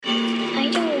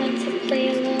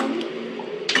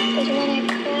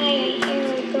I hear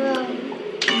a groan.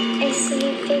 I see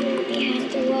a figure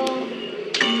behind the wall.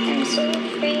 I'm so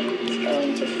afraid it's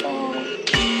going to fall.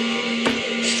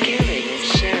 Scaring is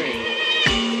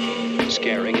sharing.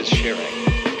 Scaring is sharing.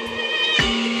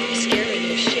 Scaring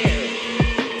is sharing.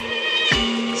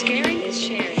 Scaring is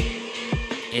sharing.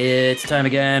 It's time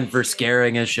again for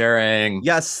Scaring is Sharing.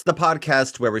 Yes, the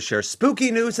podcast where we share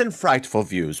spooky news and frightful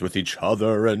views with each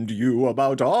other and you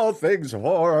about all things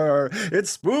horror.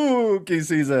 It's spooky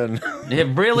season.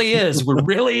 It really is. We're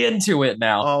really into it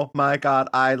now. Oh my God,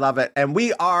 I love it. And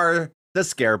we are the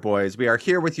Scare Boys. We are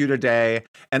here with you today.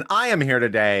 And I am here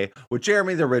today with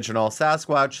Jeremy, the original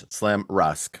Sasquatch Slim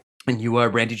Rusk. And you are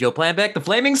Brandy Jo Planbeck, the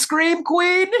Flaming Scream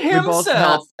Queen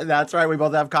himself. That's right. We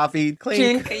both have coffee.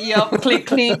 Clink. Clink. Yup. Clink,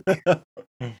 clink.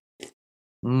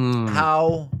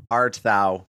 How art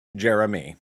thou,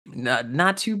 Jeremy?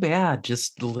 Not too bad.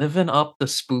 Just living up the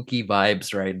spooky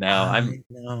vibes right now.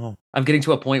 I'm getting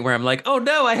to a point where I'm like, oh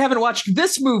no, I haven't watched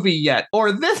this movie yet,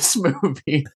 or this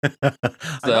movie. I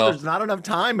know there's not enough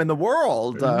time in the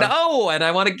world. No, and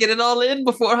I want to get it all in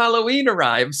before Halloween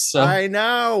arrives. So. I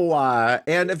know.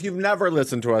 And if you've never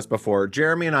listened to us before,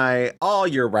 Jeremy and I, all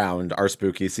year round, are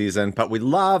spooky season, but we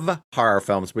love horror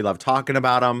films. We love talking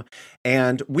about them.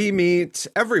 And we meet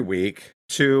every week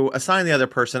to assign the other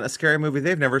person a scary movie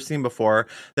they've never seen before.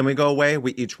 Then we go away,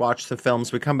 we each watch the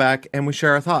films, we come back, and we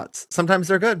share our thoughts. Sometimes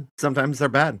they're good, sometimes they're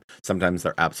bad, sometimes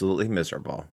they're absolutely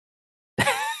miserable.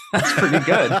 That's pretty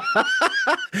good.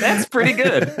 That's pretty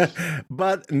good.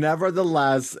 But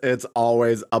nevertheless, it's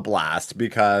always a blast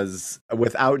because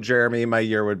without Jeremy, my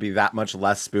year would be that much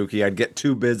less spooky. I'd get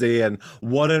too busy and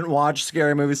wouldn't watch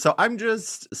scary movies. So I'm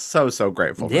just so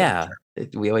grateful. Yeah,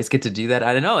 we always get to do that.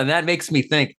 I don't know. And that makes me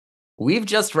think, we've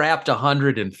just wrapped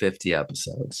 150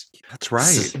 episodes. That's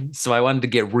right. So I wanted to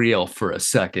get real for a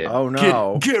second. Oh,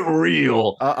 no. Get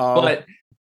real. Uh-oh. But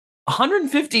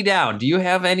 150 down. Do you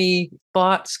have any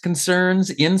thoughts,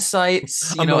 concerns,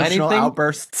 insights, Emotional anything?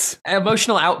 outbursts.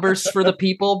 Emotional outbursts for the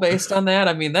people based on that?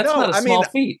 I mean, that's not a small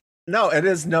feat. No, it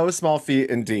is no small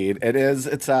feat indeed.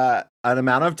 It's an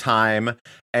amount of time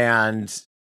and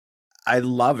I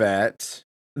love it.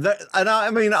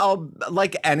 I'll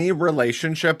like any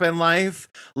relationship in life,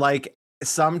 like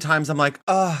sometimes I'm like,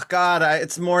 oh God,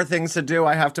 it's more things to do.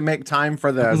 I have to make time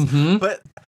for this. Mm-hmm. But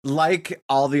like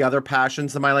all the other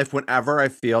passions in my life, whenever I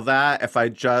feel that, if I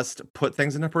just put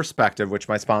things into perspective, which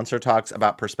my sponsor talks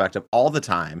about perspective all the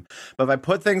time, but if I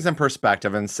put things in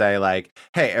perspective and say like,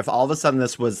 hey, if all of a sudden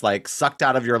this was like sucked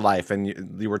out of your life and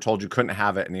you were told you couldn't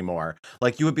have it anymore,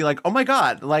 like you would be like, oh my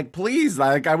God, like please,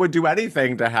 like I would do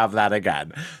anything to have that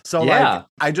again. So like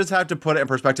I just have to put it in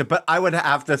perspective, but I would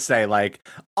have to say like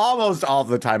almost all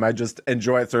the time, I just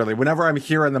enjoy it thoroughly. Whenever I'm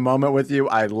here in the moment with you,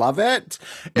 I love it.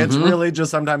 It's really just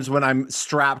sometimes when I'm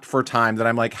strapped for time that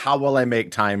I'm like, how will I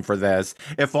make time for this?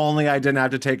 If only I didn't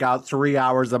have to take out 3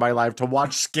 hours of my life to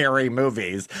watch scary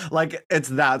movies. Like it's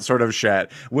that sort of shit,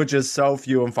 which is so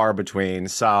few and far between.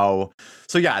 So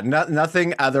yeah,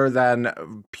 nothing other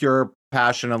than pure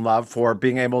passion and love for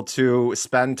being able to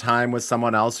spend time with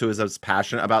someone else who is as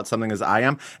passionate about something as I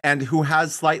am and who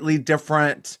has slightly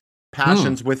different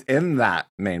passions within that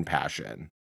main passion,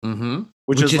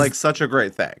 which is like such a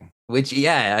great thing. Which,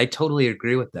 yeah, I totally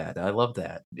agree with that. I love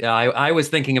that. I was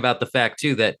thinking about the fact,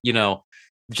 too, that,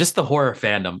 just the horror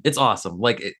fandom, it's awesome.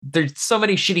 Like, there's so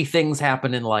many shitty things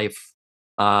happen in life.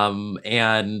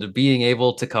 And being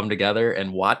able to come together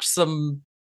and watch some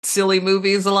silly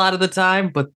movies a lot of the time,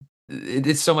 but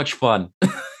it's so much fun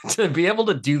to be able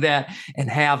to do that and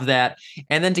have that.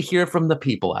 And then to hear from the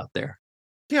people out there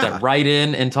that write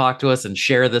in and talk to us and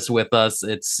share this with us.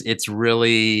 It's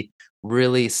really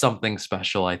something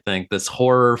special, I think, this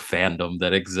horror fandom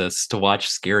that exists to watch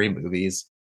scary movies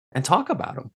and talk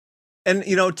about them. And,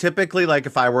 typically, like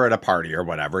if I were at a party or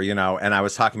whatever, and I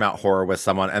was talking about horror with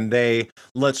someone and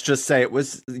let's just say it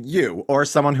was you or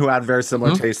someone who had very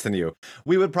similar taste than you,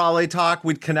 we would probably talk,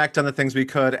 we'd connect on the things we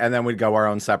could, and then we'd go our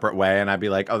own separate way. And I'd be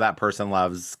like, oh, that person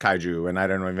loves kaiju. And I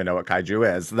don't even know what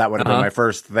kaiju is. That would have been my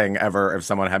first thing ever if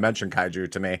someone had mentioned kaiju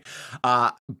to me.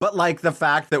 But like the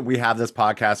fact that we have this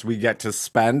podcast, we get to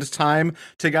spend time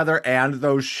together and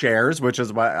those shares, which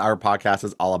is what our podcast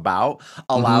is all about,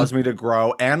 allows me to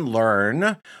grow and learn,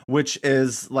 which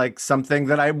is like something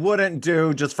that I wouldn't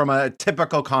do just from a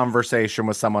typical conversation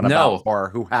with someone about horror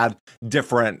who had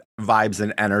different vibes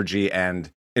and energy and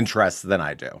interests than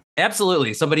I do.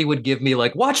 Absolutely. Somebody would give me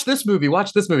like, watch this movie.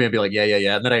 I'd be like, yeah.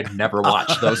 And then I'd never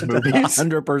watch those movies.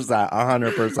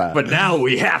 100%. But now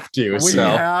we have to. We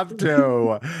have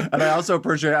to. And I also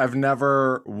appreciate I've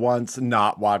never once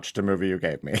not watched a movie you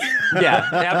gave me. Yeah,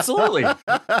 absolutely.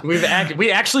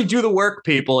 We actually do the work,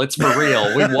 people. It's for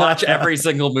real. We watch every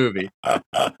single movie.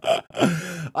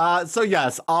 So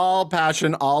yes, all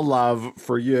passion, all love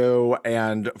for you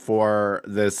and for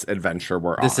this adventure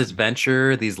we're on. This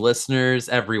adventure, these listeners,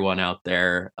 everyone out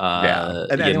there.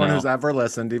 And anyone who's ever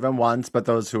listened, even once, but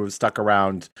those who have stuck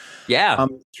around. Yeah.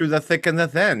 Through the thick and the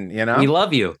thin, you know? We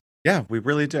love you. Yeah, we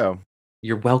really do.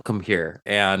 You're welcome here.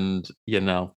 And,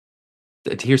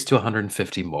 here's to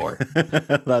 150 more.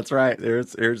 That's right.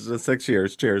 Here's the 6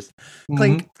 years. Cheers.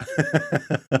 Clink.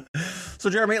 So,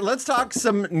 Jeremy, let's talk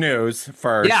some news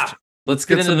first. Yeah. Let's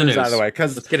get into the news out of the way.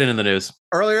 Because let's get into the news.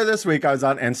 Earlier this week, I was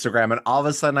on Instagram, and all of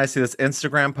a sudden I see this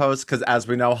Instagram post because, as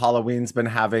we know, Halloween's been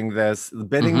having this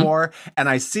bidding war, and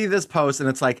I see this post, and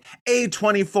it's like,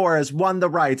 A24 has won the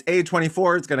rights.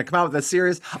 A24 is going to come out with a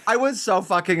series. I was so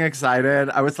fucking excited.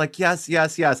 I was like, yes.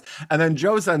 And then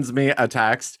Joe sends me a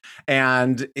text,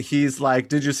 and he's like,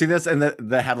 did you see this? And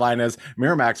the headline is,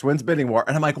 Miramax wins bidding war.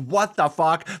 And I'm like, what the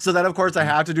fuck? So then, of course, I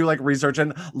have to do, like, research,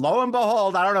 and lo and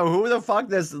behold, I don't know who the fuck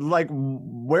this, like,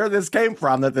 where this came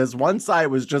from, that this one site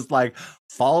was just like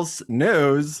false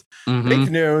news, fake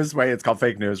news. Wait, it's called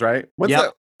fake news, right? What's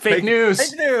that? Fake news.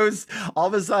 Fake news. All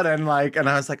of a sudden, like, and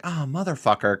I was like, oh,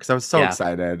 motherfucker, because I was so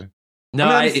excited. No,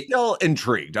 I'm still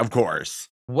intrigued, of course.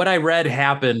 What I read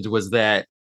happened was that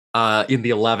in the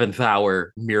 11th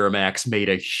hour, Miramax made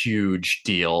a huge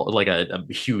deal, like a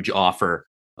huge offer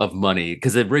of money,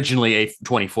 because originally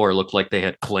A24 looked like they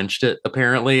had clinched it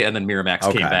apparently, and then Miramax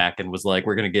came back and was like,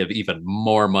 we're going to give even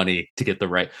more money to get the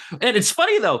right. And it's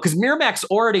funny though, because Miramax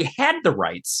already had the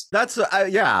rights. That's why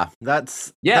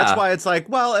it's like,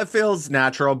 well, it feels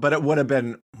natural, but it would have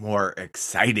been more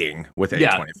exciting with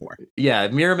A24. Yeah,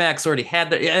 Miramax already had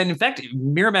that, and in fact,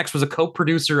 Miramax was a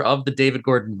co-producer of the David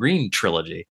Gordon Green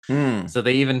trilogy. So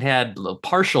they even had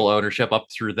partial ownership up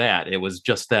through that. It was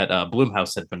just that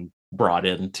Blumhouse had been brought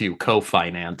in to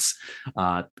co-finance,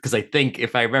 because I think,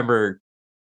 if I remember,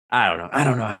 I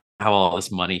don't know how all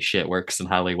this money shit works in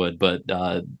Hollywood, but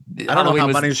I don't know how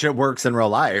money shit works in real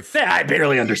life. Yeah, I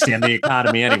barely understand the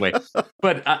economy anyway.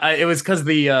 But it was because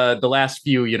the last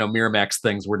few Miramax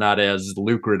things were not as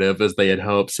lucrative as they had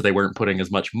hoped, so they weren't putting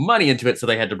as much money into it, so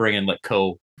they had to bring in like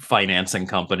co-financing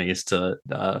companies to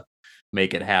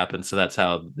make it happen. So that's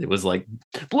how it was, like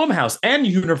Blumhouse and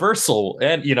Universal,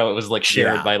 and it was like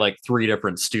shared by like 3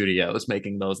 different studios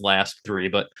making those last 3.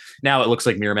 But now it looks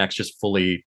like Miramax just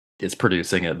fully is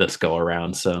producing it this go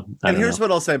around. So here's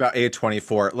what I'll say about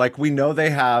A24. Like, we know they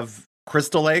have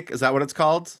Crystal Lake. Is that what it's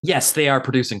called? Yes, they are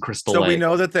producing Crystal Lake. So we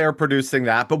know that they're producing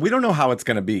that, but we don't know how it's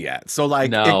going to be yet. So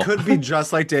like, it could be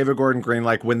just like David Gordon Green.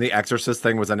 Like when the Exorcist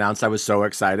thing was announced, I was so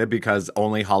excited because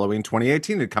only Halloween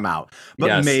 2018 had come out.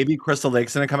 But maybe Crystal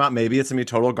Lake's going to come out. Maybe it's going to be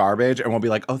total garbage, and we'll be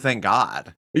like, oh, thank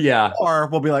God. Yeah. Or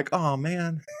we'll be like, oh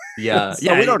man. Yeah.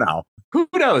 So we don't know. Who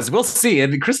knows? We'll see.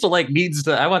 And Crystal Lake needs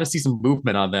to. I want to see some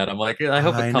movement on that. I'm like, I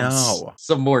hope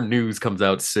some more news comes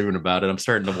out soon about it. I'm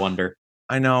starting to wonder.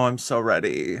 I know. I'm so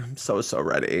ready. I'm so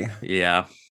ready. Yeah.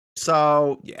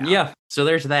 So yeah. So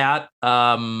there's that.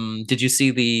 Did you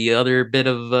see the other bit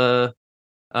of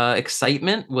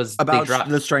excitement was about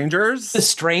The Strangers? The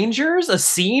Strangers, a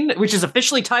scene which is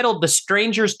officially titled The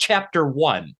Strangers Chapter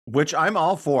 1. Which I'm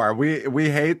all for. We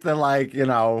hate the, like,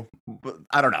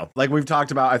 I don't know. Like we've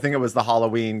talked about, I think it was the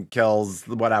Halloween kills,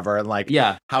 whatever, and like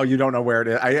how you don't know where it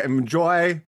is. I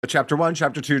enjoy chapter 1,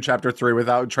 chapter 2, chapter 3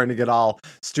 without trying to get all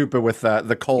stupid with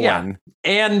the colon.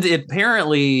 Yeah. And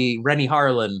apparently Rennie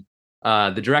Harlan,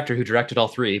 the director who directed all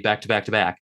 3 back to back to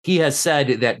back, he has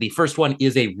said that the first one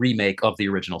is a remake of the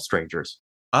original Strangers.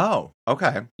 Oh,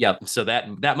 okay. Yep. So that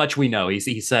much we know.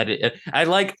 He said it. I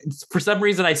like, for some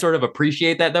reason, I sort of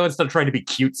appreciate that though, instead of trying to be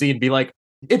cutesy and be like,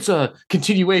 it's a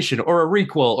continuation or a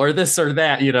requel or this or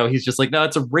that. He's just like, no,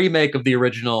 it's a remake of the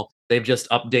original. They've just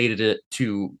updated it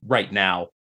to right now.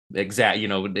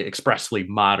 Expressly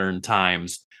modern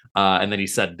times. And then he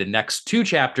said the next 2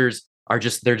 chapters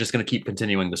they're just going to keep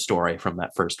continuing the story from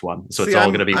that first one. So it's all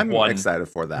going to be I'm excited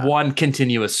for that. One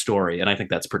continuous story. And I think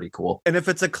that's pretty cool. And if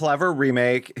it's a clever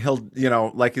remake, he'll,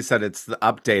 like you said, it's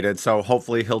updated. So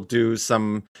hopefully he'll do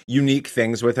some unique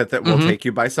things with it that will take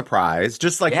you by surprise.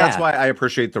 Just like, that's why I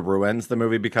appreciate The Ruins, the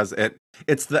movie, because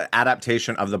it's the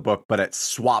adaptation of the book, but it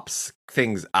swaps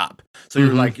things up. So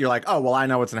Mhm. you're like, oh well, I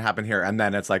know what's gonna happen here, and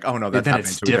then it's like, oh no, that's Then happening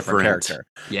it's to a different different. character.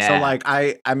 Yeah. So like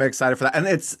I'm excited for that. And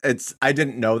it's I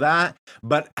didn't know that,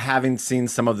 but having seen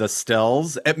some of the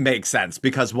stills, it makes sense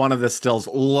because one of the stills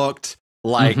looked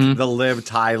like Mhm. the Liv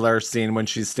Tyler scene when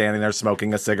she's standing there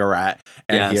smoking a cigarette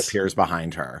and he Yes. appears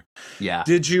behind her. Yeah.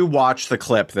 Did you watch the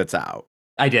clip that's out?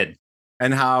 I did.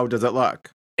 And how does it look?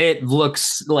 It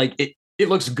looks like it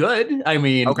looks good. I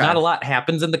mean, Okay. not a lot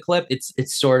happens in the clip. It's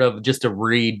sort of just a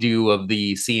redo of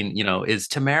the scene. Is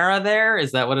Tamara there?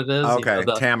 Is that what it is? Okay,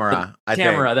 The Tamara, I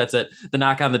Tamara, think. that's it. The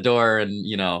knock on the door, and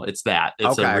it's that.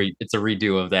 Okay. It's a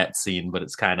redo of that scene, but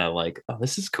it's kind of like, oh,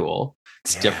 this is cool.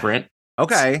 It's Yeah. different.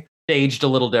 Okay. Staged a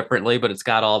little differently, but it's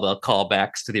got all the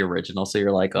callbacks to the original. So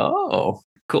you're like, oh,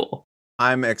 cool.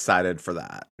 I'm excited for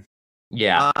that.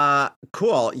 Yeah.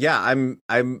 Cool. Yeah,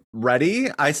 I'm ready.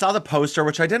 I saw the poster,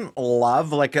 which I didn't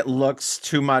love. Like it looks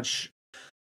too much,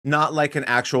 not like an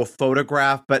actual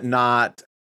photograph, but not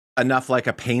enough like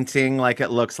a painting. Like it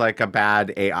looks like a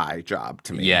bad AI job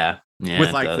to me. Yeah. Yeah.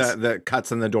 With like the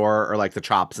cuts in the door or like the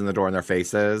chops in the door in their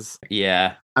faces.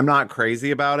 Yeah. I'm not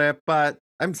crazy about it, but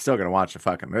I'm still gonna watch the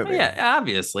fucking movie. Yeah,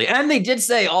 obviously. And they did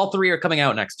say all three are coming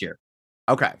out next year.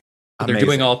 Okay. But they're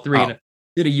doing all three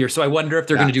in a year. So I wonder if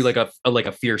they're going to do Yes. like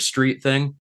a Fear Street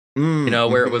thing,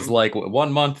 where it was like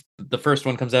 1 month, the first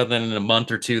one comes out, then in a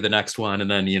month or two, the next one.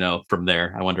 And then, from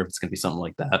there, I wonder if it's going to be something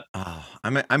like that. Oh,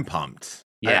 I'm pumped.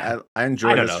 Yeah. I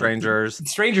enjoy I don't the know. Strangers.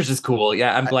 Strangers is cool.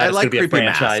 Yeah. I'm glad I it's like going to be a creepy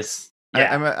franchise. masks.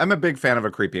 Yeah. I'm a big fan of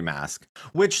a creepy mask.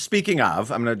 Which, speaking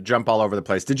of, I'm going to jump all over the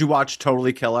place. Did you watch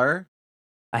Totally Killer?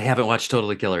 I haven't watched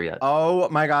Totally Killer yet. Oh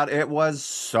my God, it was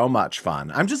so much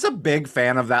fun. I'm just a big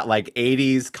fan of that like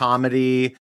 80s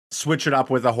comedy, switch it up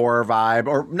with a horror vibe,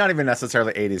 or not even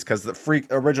necessarily 80s, because the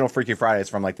original Freaky Friday is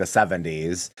from like the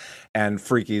 70s, and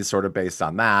Freaky's sort of based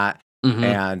on that. Mhm.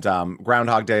 And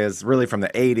Groundhog Day is really from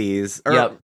the 80s. Or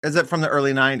Yep. is it from the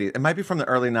early 90s? It might be from the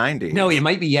early 90s. No, it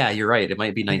might be. Yeah, you're right. It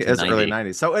might be 1990. It is early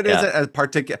 90s. So it isn't a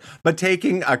particular, but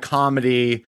taking a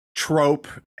comedy trope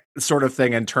sort of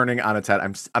thing and turning on its head,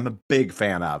 I'm a big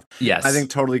fan of. Yes. I think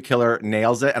Totally Killer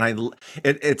nails it, and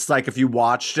it's like if you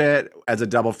watched it as a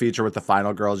double feature with the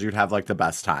Final Girls, you'd have like the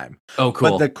best time. Oh,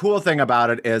 cool. But the cool thing about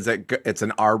it is it's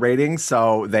an R rating,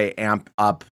 so they amp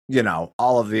up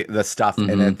all of the stuff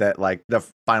in it that like the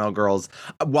Final Girls.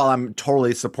 While I'm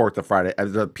totally support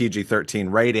the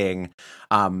PG-13 rating,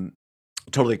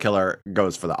 Totally Killer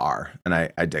goes for the R, and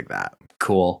I dig that.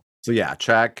 Cool. So yeah,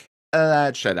 check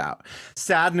that shit out.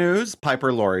 Sad news: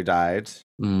 Piper Laurie died,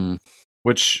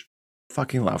 which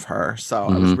fucking love her. So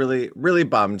I was really, really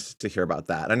bummed to hear about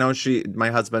that. I know my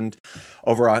husband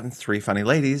over on Three Funny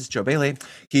Ladies, Joe Bailey,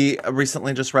 he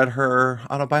recently just read her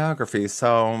autobiography.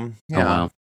 So yeah, wow.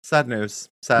 Sad news.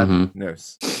 Sad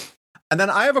news. And then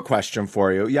I have a question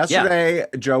for you. Yesterday,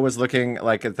 Joe was looking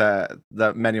like at the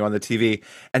menu on the TV,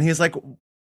 and he's like,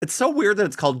 "It's so weird that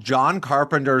it's called John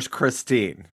Carpenter's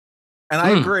Christine." And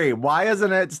I agree. Why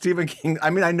isn't it Stephen King?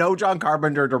 I mean, I know John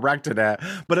Carpenter directed it,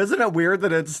 but isn't it weird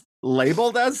that it's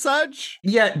labeled as such?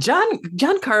 Yeah,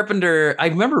 John Carpenter, I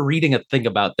remember reading a thing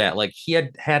about that. Like he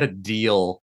had a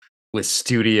deal with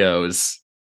studios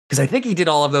because I think he did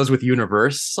all of those with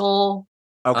Universal.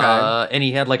 Okay. And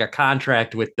he had like a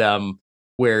contract with them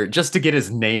where just to get his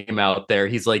name out there,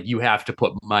 he's like, you have to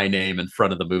put my name in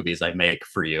front of the movies I make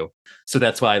for you. So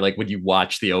that's why, like, when you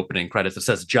watch the opening credits, it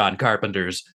says John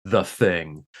Carpenter's The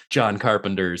Thing, John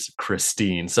Carpenter's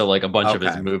Christine. So like a bunch of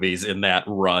his movies in that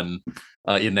run,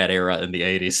 in that era in the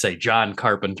 80s say John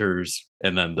Carpenter's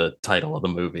and then the title of the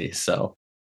movie. So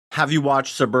have you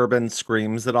watched Suburban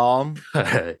Screams at all?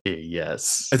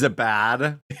 Yes. Is it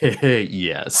bad?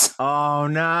 Yes. Oh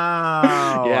no.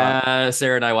 Yeah,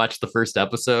 Sarah and I watched the first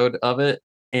episode of it,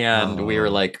 and we were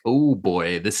like, "Oh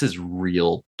boy, this is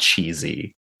real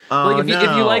cheesy." Like if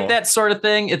you like that sort of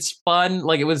thing, it's fun.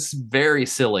 Like it was very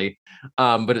silly,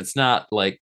 but it's not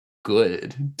like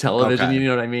good television. You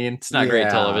know what I mean? It's not great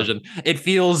television. It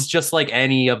feels just like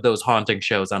any of those haunting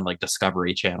shows on like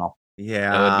Discovery Channel.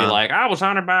 Yeah, it would be like, I was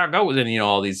haunted by a ghost, and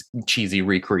all these cheesy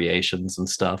recreations and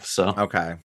stuff. So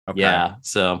yeah.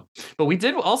 So, but we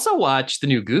did also watch the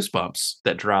new Goosebumps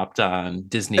that dropped on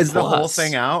Disney. Is the whole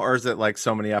thing out, or is it like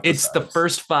so many episodes? It's the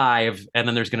first 5, and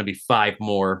then there's going to be 5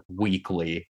 more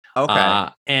weekly. Okay.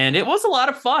 And it was a lot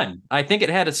of fun. I think it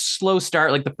had a slow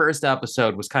start. Like the first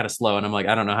episode was kind of slow, and I'm like,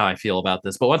 I don't know how I feel about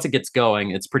this, but once it gets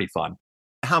going, it's pretty fun.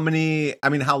 How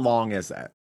long is it?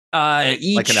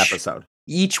 Like an episode.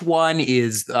 Each one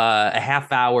is a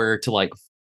half hour to like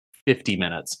 50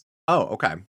 minutes. Oh,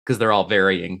 okay. because they're all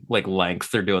varying like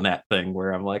length. They're doing that thing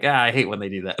where I'm like, I hate when they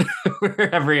do that.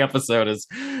 Where every episode is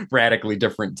radically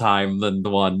different time than the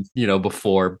one,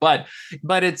 before. But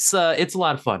it's a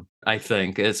lot of fun, I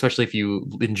think, especially if you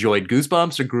enjoyed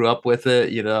Goosebumps or grew up with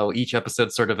it. Each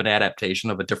episode's sort of an adaptation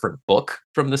of a different book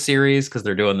from the series because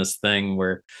they're doing this thing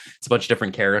where it's a bunch of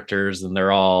different characters and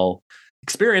they're all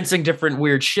experiencing different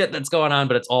weird shit that's going on,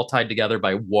 but it's all tied together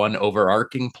by one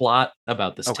overarching plot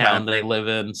about this town they live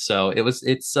in. So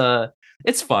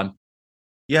it's fun.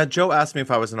 Yeah, Joe asked me if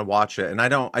I was going to watch it, and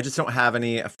I just don't have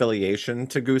any affiliation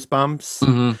to Goosebumps.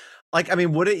 Mm-hmm. Like, I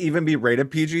mean, would it even be rated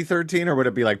PG-13 or would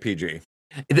it be like PG?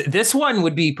 This one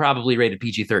would be probably rated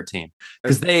PG-13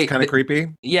 because it's kind of creepy.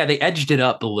 Yeah, they edged it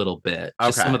up a little bit.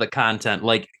 Just some of the content,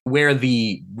 like where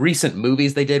the recent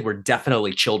movies they did were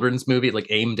definitely children's movies, like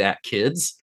aimed at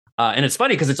kids. And it's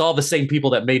funny because it's all the same people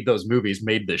that made those movies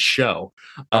made this show.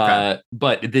 But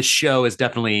this show is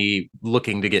definitely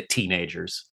looking to get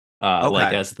teenagers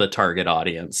like as the target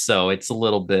audience. So it's a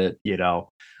little bit,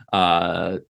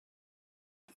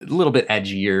 a little bit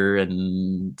edgier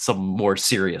and some more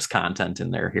serious content in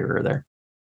there here or there.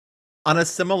 On a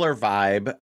similar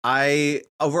vibe,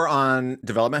 over on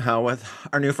Development Hell with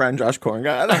our new friend Josh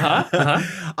Korngat.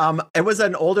 It was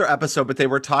an older episode, but they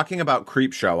were talking about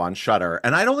Creepshow on Shudder,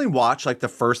 and I'd only watched like the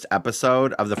first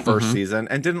episode of the first season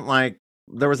and didn't like.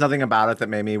 There was nothing about it that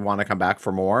made me want to come back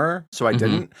for more, so I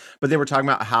didn't. But they were talking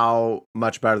about how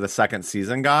much better the second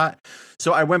season got.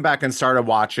 So I went back and started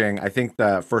watching, I think,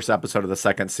 the first episode of the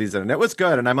second season, and it was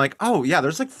good. And I'm like, oh, yeah,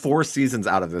 there's like 4 seasons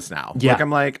out of this now. Yeah. Like, I'm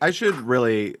like, I should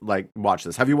really like watch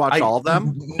this. Have you watched all of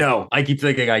them? No, I keep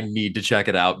thinking I need to check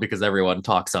it out because everyone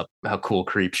talks up how cool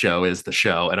Creepshow is, the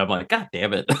show. And I'm like, God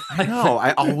damn it. I know.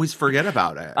 I always forget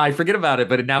about it. I forget about it,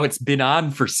 but now it's been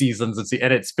on for seasons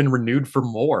and it's been renewed for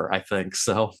more, I think.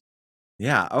 So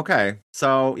yeah, okay.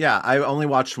 So yeah, I only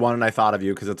watched one and I thought of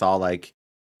you because it's all like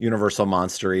Universal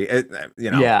monstery.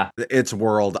 It's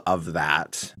world of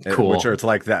that. Cool. Which it's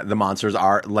like that the monsters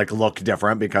are like look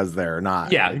different because they're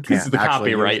not. Yeah, because of the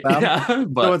copyright. Yeah,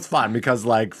 but so it's fun because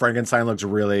like Frankenstein looks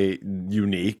really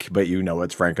unique, but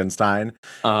it's Frankenstein.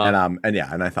 And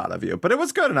I thought of you. But it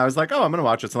was good, and I was like, oh, I'm gonna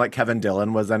watch it. So like Kevin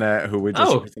Dillon was in it, who we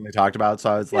just recently talked about.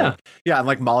 So I was like, and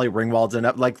like Molly Ringwald's in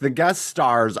it. Like the guest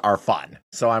stars are fun.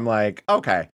 So I'm like,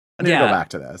 okay. I need to go back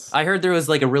to this. I heard there was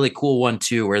like a really cool one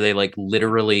too, where they like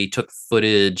literally took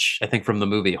footage, I think, from the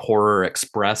movie Horror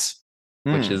Express,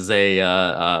 which is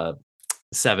a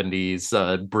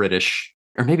 70s British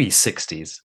or maybe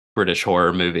 60s British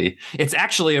horror movie. It's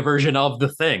actually a version of The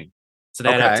Thing. It's an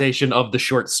adaptation of the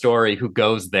short story Who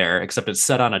Goes There, except it's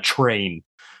set on a train.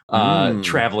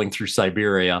 Traveling through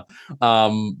Siberia.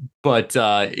 But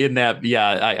in that,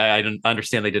 I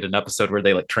understand they did an episode where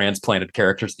they like transplanted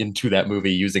characters into that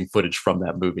movie using footage from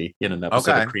that movie in an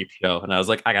episode of Creepshow. And I was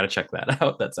like, I got to check that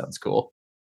out. That sounds cool.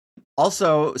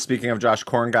 Also, speaking of Josh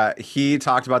Korngat, he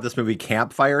talked about this movie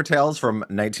Campfire Tales from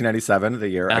 1997, the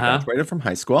year I graduated from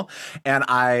high school, and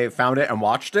I found it and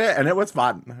watched it, and it was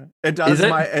fun. It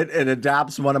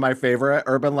adapts one of my favorite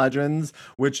urban legends,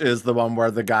 which is the one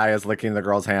where the guy is licking the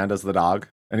girl's hand as the dog.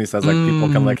 And he says, like,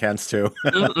 people can lick hands too.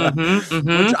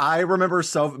 Which I remember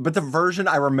but the version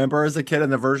I remember as a kid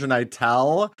and the version I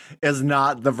tell is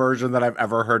not the version that I've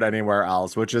ever heard anywhere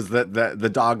else, which is that the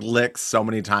dog licks so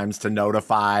many times to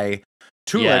notify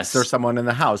 2 licks, there's someone in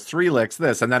the house, 3 licks,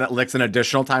 this, and then it licks an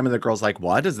additional time, and the girl's like,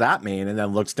 what does that mean? And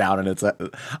then looks down, and it's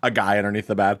a guy underneath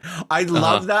the bed. I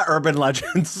love that urban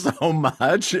legend so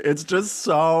much. It's just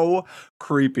so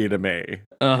creepy to me.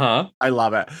 I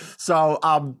love it.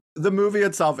 So, the movie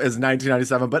itself is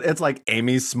 1997, but it's like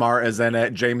Amy Smart is in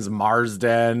it, James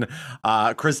Marsden,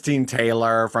 Christine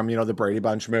Taylor from, the Brady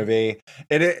Bunch movie.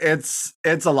 It's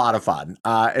a lot of fun.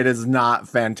 It is not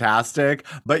fantastic,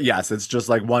 but yes, it's just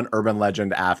like one urban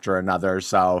legend after another.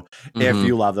 So if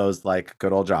you love those like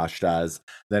good old Josh does,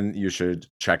 then you should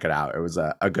check it out. It was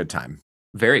a good time.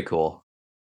 Very cool.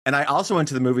 And I also went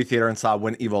to the movie theater and saw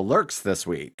When Evil Lurks this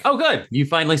week. Oh, good. You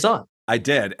finally saw it. I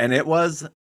did. And it was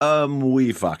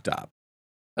we fucked up.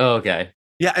 Okay.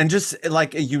 Yeah, and just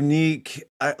like a unique,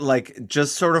 like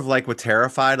just sort of like with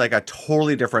Terrified, like a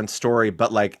totally different story,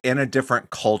 but like in a different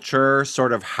culture,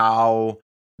 sort of how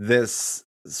this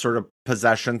sort of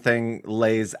possession thing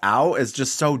lays out is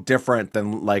just so different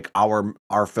than like our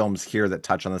films here that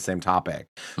touch on the same topic.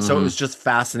 So it was just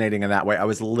fascinating in that way. I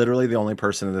was literally the only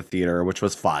person in the theater, which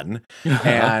was fun.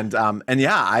 and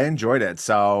yeah, I enjoyed it.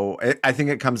 So I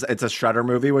think it's a Shudder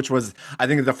movie, which was, I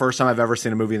think, the first time I've ever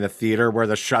seen a movie in the theater where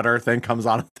the Shudder thing comes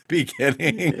on at the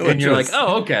beginning. And you're like,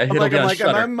 oh, okay.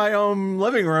 I'm in my own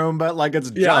living room, but like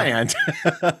it's giant.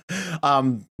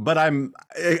 But I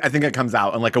think it comes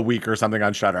out in like a week or something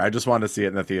on Shudder. I just want to see it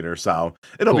in the theater, so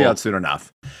it'll be Cool. out soon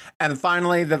enough. And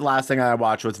finally, the last thing I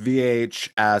watched was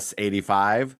VHS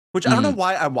 85, which I don't know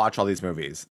why I watch all these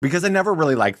movies because I never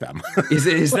really like them.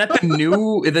 Is that the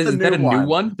new? Is that a new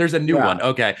one? There's a new Yeah. one.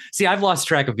 Okay. See, I've lost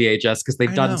track of VHS because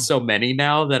they've I done know. so many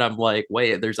now that I'm like,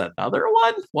 wait, there's another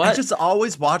one. What? I just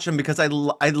always watch them because I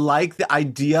like the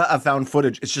idea of found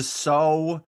footage. It's just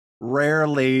so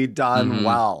rarely done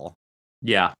well.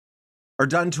 Yeah. Or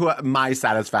done to my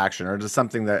satisfaction, or just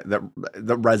something that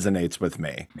resonates with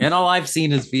me. And all I've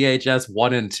seen is VHS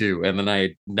 1 and 2, and then I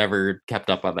never kept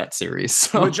up on that series.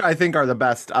 So. Which I think are the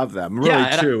best of them. Really,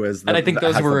 Yeah, 2 is and I think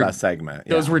those has were the best segment.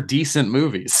 Those Yeah. were decent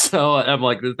movies. So I'm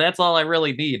like, that's all I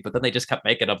really need. But then they just kept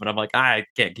making them, and I'm like, I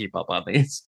can't keep up on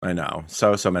these. I know.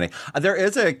 So many. There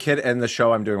is a kid in the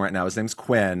show I'm doing right now. His name's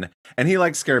Quinn, and he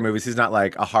likes scary movies. He's not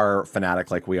like a horror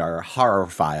fanatic like we are, a horror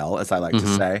file, as I like to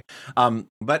say.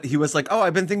 But he was like, oh,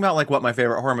 I've been thinking about like what my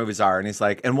favorite horror movies are. And he's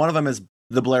like, and one of them is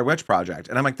The Blair Witch Project.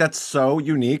 And I'm like, that's so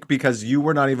unique because you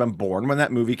were not even born when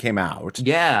that movie came out.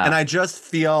 Yeah. And I just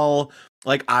feel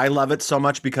like I love it so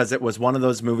much because it was one of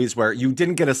those movies where you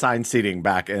didn't get assigned seating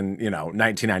back in,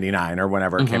 1999 or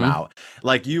whenever it came out.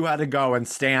 Like you had to go and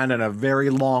stand in a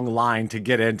very long line to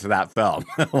get into that film.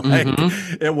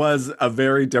 It was a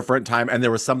very different time. And there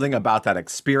was something about that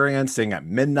experience, seeing at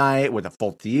midnight with a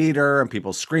full theater and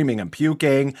people screaming and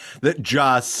puking that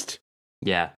just,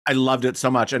 I loved it so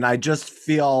much. And I just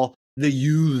feel the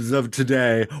youths of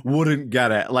today wouldn't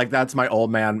get it. Like that's my old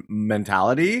man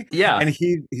mentality. Yeah. And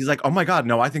he's like, oh my God,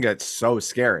 no, I think it's so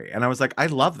scary. And I was like, I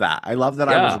love that. I love that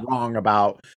I was wrong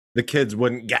about the kids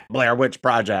wouldn't get Blair Witch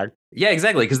Project. Yeah,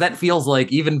 exactly. Because that feels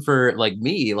like, even for like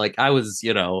me, like I was,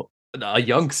 a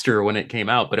youngster when it came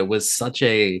out, but it was such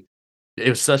a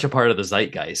part of the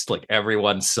zeitgeist. Like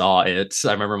everyone saw it.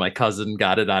 I remember my cousin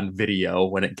got it on video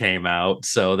when it came out,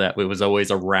 so that it was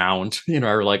always around,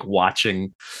 our like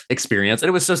watching experience. And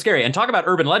it was so scary. And talk about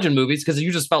urban legend movies, because you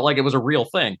just felt like it was a real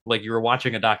thing. Like you were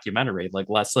watching a documentary, like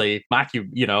less like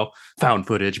found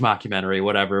footage mockumentary,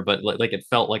 whatever. But like it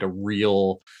felt like a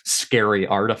real scary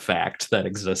artifact that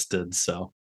existed.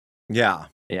 So yeah.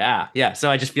 Yeah.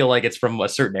 So I just feel like it's from a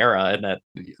certain era, and that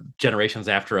generations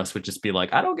after us would just be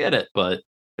like, I don't get it, but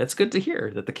it's good to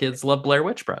hear that the kids love Blair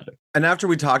Witch Project. And after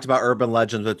we talked about urban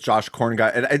legends with Josh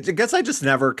Korngut, and I guess I just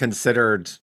never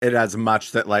considered it as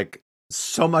much that like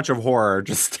so much of horror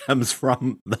just stems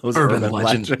from those urban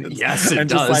legends. Yes, it and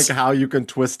does. Just like how you can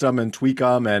twist them and tweak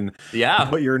them and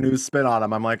put your new spin on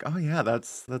them. I'm like, oh yeah,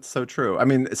 that's so true. I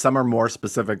mean, some are more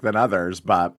specific than others,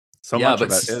 but so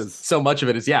much of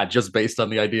it is just based on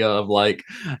the idea of like,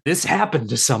 this happened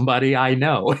to somebody I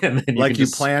know. And then you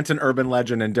plant an urban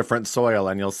legend in different soil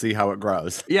and you'll see how it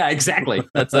grows. Yeah, exactly.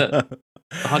 That's it.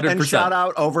 100%. And shout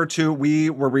out over to,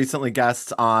 we were recently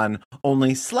guests on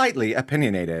Only Slightly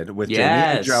Opinionated with Jamie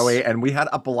and Joey, and we had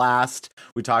a blast.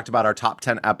 We talked about our top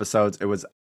 10 episodes. It was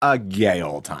a gay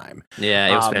old time.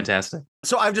 Yeah, it was fantastic.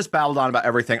 So I've just babbled on about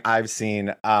everything I've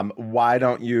seen. Why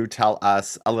don't you tell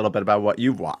us a little bit about what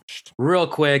you've watched? Real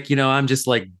quick, I'm just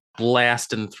like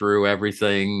blasting through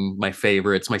everything, my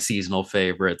favorites, my seasonal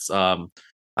favorites.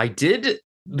 I did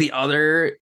the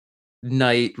other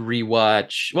night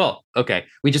rewatch. Well, okay,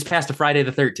 we just passed a Friday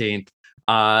the 13th.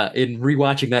 In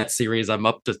rewatching that series, I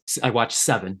watched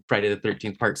 7, Friday the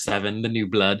 13th, part 7, The New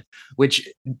Blood, which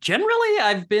generally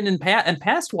I've been in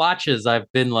past watches,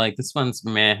 I've been like, this one's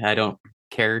meh, I don't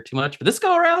care too much. But this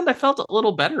go around, I felt a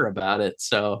little better about it.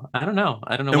 So I don't know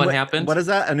what happened. What is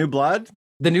that? A New Blood?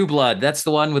 The New Blood. That's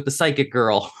the one with the psychic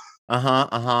girl.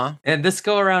 And this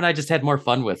go around, I just had more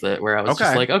fun with it, where I was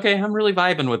just like, okay, I'm really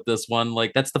vibing with this one.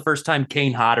 Like, that's the first time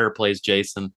Kane Hodder plays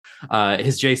Jason.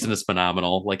 His Jason is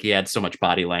phenomenal. Like, he adds so much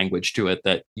body language to it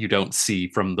that you don't see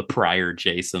from the prior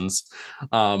Jasons.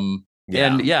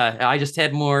 And I just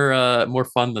had more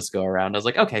fun this go around. I was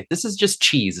like, okay, this is just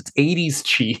cheese. It's 80s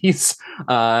cheese.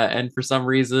 And for some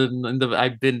reason,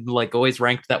 I've been like always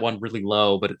ranked that one really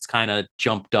low, but it's kind of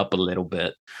jumped up a little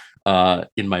bit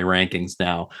in my rankings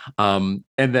now. And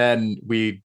then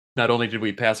not only did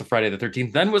we pass a Friday the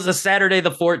 13th, then was a Saturday the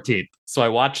 14th. So I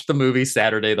watched the movie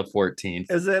Saturday the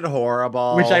 14th. Is it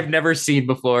horrible? Which I've never seen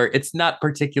before. It's not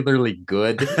particularly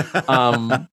good.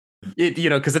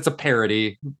 Because it's a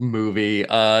parody movie.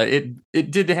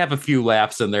 It did have a few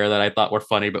laughs in there that I thought were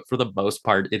funny, but for the most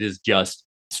part, it is just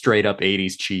straight up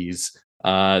 80s cheese.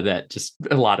 That just,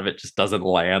 a lot of it just doesn't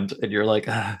land, and you're like,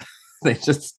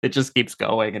 it just keeps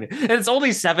going, and it's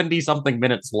only 70 something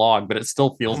minutes long, but it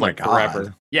still feels like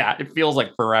forever. Yeah, it feels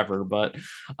like forever. But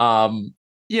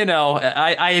you know,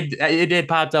 it had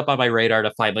popped up on my radar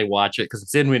to finally watch it because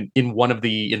it's in one of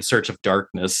the In Search of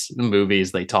Darkness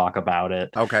movies. They talk about it.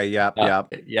 Okay, yep.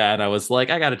 Yeah, and I was like,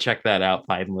 I got to check that out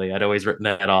finally. I'd always written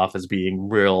that off as being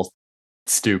real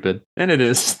stupid, and it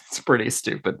is. It's pretty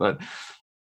stupid, but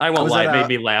I won't lie, it made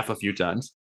me laugh a few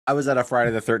times. I was at a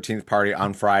Friday the 13th party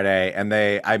on Friday, and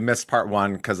I missed part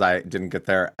 1 because I didn't get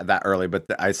there that early, but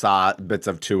I saw bits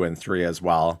of 2 and 3 as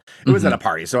well. It was at a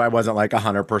party, so I wasn't like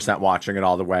 100% watching it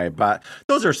all the way, but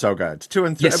those are so good. 2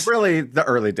 and 3, yes. Really, the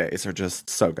early days are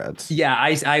just so good. Yeah,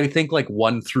 I think like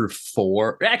 1 through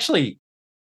 4, actually,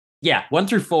 yeah, 1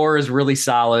 through 4 is really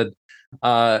solid.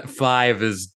 5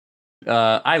 is,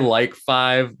 I like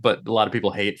 5, but a lot of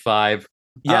people hate 5.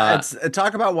 Yeah, it's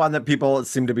talk about one that people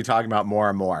seem to be talking about more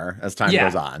and more as time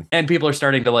goes on. And people are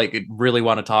starting to like really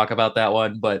want to talk about that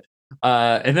one, but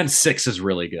and then 6 is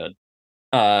really good.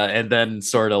 And then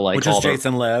sort of like which is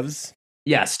Jason Lives.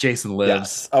 Yes, Jason Lives.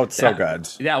 Yes. Oh, it's so good.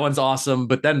 That one's awesome,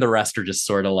 but then the rest are just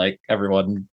sort of like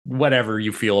everyone, whatever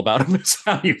you feel about them is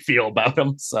how you feel about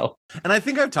them. So, and I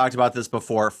think I've talked about this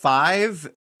before.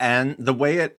 5 and the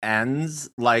way it ends,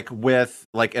 like with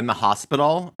like in the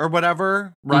hospital or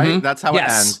whatever, right? Mm-hmm. That's how it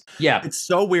ends. Yeah. It's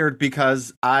so weird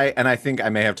because I think I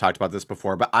may have talked about this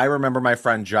before, but I remember my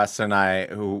friend Justin and I,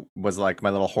 who was like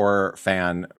my little horror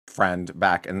fan friend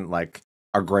back in like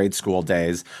our grade school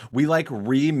days, we like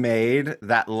remade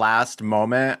that last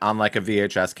moment on like a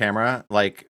VHS camera,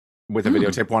 like with a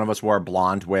videotape. One of us wore a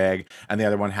blonde wig and the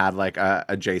other one had like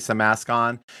a Jason mask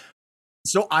on.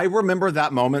 So I remember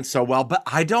that moment so well, but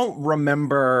I don't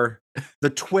remember the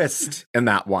twist in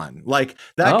that one. Like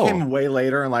that came way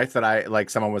later in life that I like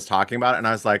someone was talking about it and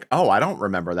I was like, oh, I don't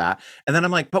remember that. And then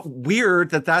I'm like, but weird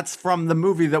that that's from the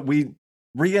movie that we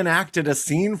reenacted a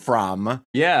scene from.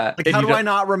 Yeah. Like, how do I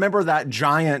not remember that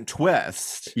giant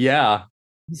twist? Yeah.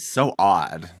 So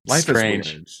odd. Life Strange.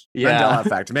 is weird. Yeah. Mandela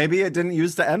effect. Maybe it didn't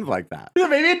used to end like that. Yeah,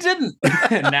 maybe it didn't.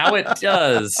 Now it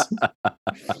does.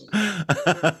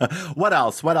 What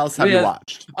else? What else have you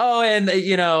watched? Oh, and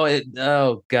you know,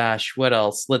 oh gosh, what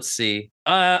else? Let's see.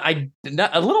 A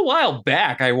little while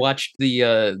back, I watched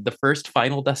the first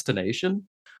Final Destination.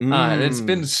 And it's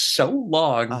been so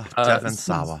long. Devon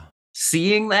Sawa.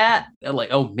 Seeing that, like,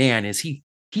 oh man,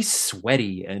 he's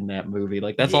sweaty in that movie.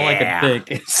 Like that's all I can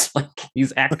think. It's like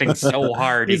he's acting so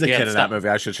hard. He's a kid in that movie.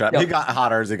 I should shut up. He got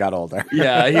hotter as he got older.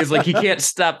 Yeah, he's like he can't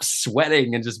stop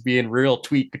sweating and just being real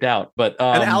tweaked out. But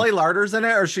and Allie Larder's in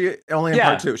it, or is she only in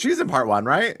part 2? She's in part 1,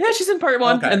 right? Yeah, she's in part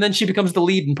 1, and then she becomes the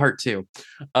lead in part 2.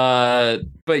 But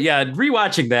yeah,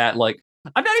 rewatching that, like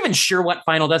I'm not even sure what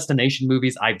Final Destination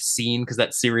movies I've seen because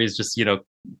that series just, you know,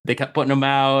 they kept putting them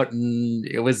out and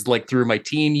it was like through my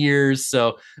teen years.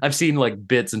 So I've seen like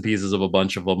bits and pieces of a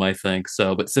bunch of them, I think.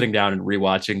 So, but sitting down and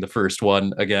rewatching the first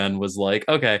one again was like,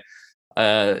 okay,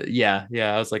 yeah.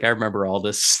 I was like, I remember all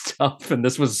this stuff. And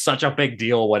this was such a big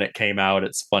deal when it came out.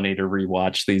 It's funny to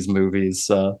rewatch these movies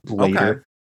later. Okay.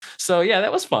 So yeah,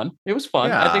 that was fun. It was fun.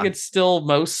 Yeah. I think it still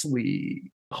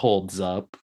mostly holds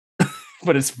up.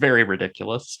 But it's very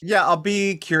ridiculous. Yeah, I'll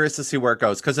be curious to see where it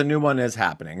goes because a new one is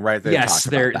happening, right? Yes,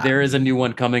 there is a new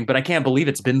one coming, but I can't believe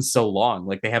it's been so long.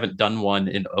 Like they haven't done one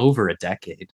in over a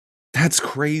decade. That's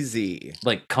crazy.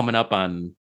 Like coming up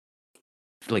on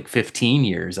like 15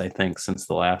 years, I think, since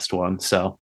the last one.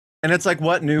 So, and it's like,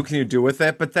 what new can you do with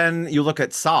it? But then you look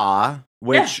at Saw,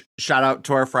 which shout out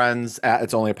to our friends at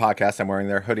It's Only a Podcast. I'm wearing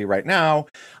their hoodie right now.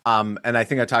 And I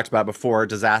think I talked about before,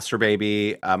 Disaster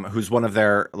Baby, who's one of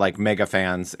their like mega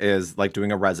fans, is like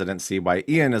doing a residency while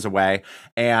Ian is away.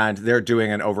 And they're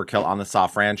doing an overkill on the Saw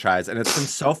franchise. And it's been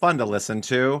so fun to listen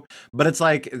to. But it's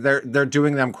like they're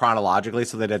doing them chronologically.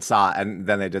 So they did Saw and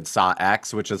then they did Saw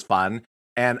X, which is fun.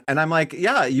 And I'm like,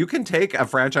 yeah, you can take a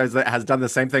franchise that has done the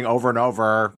same thing over and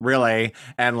over, really,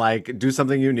 and like do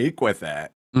something unique with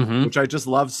it. Mm-hmm. Which I just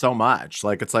love so much.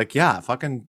 Like, it's like, yeah,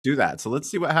 fucking do that. So let's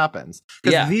see what happens.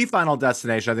 Because the Final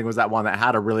Destination, I think, was that one that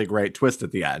had a really great twist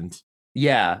at the end.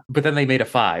 Yeah, but then they made a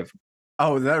 5.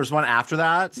 Oh, there's one after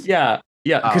that? Yeah,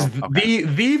 because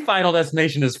the Final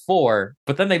Destination is 4,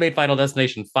 but then they made Final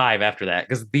Destination 5 after that,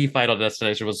 because the Final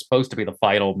Destination was supposed to be the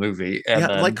final movie. And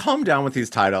then... like, calm down with these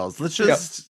titles. Let's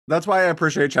just... Yep. That's why I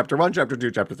appreciate Chapter 1, Chapter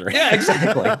 2, Chapter 3. Yeah,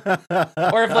 exactly.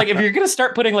 Or if you're gonna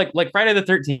start putting like Friday the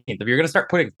 13th, if you're gonna start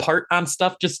putting part on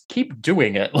stuff, just keep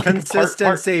doing it. Like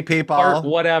consistency, people. Part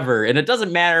whatever, and it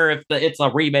doesn't matter if it's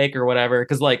a remake or whatever.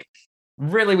 Because like,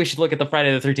 really, we should look at the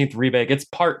Friday the 13th remake. It's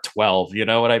part 12. You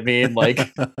know what I mean? Like,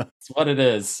 it's what it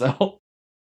is. So,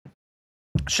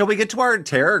 shall we get to our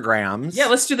Terrorgrams? Yeah,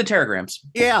 let's do the Terrorgrams.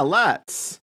 Yeah,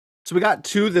 let's. So we got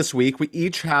 2 this week. We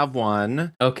each have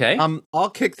one. Okay.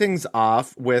 I'll kick things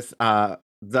off with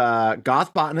the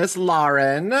goth botanist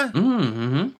Lauren.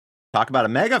 Mm-hmm. Talk about a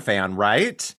mega fan,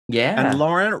 right? Yeah. And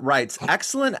Lauren writes,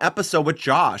 excellent episode with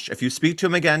Josh. If you speak to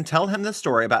him again, tell him the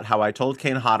story about how I told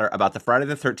Kane Hodder about the Friday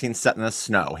the 13th set in the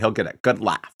snow. He'll get a good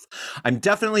laugh. I'm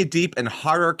definitely deep in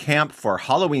horror camp for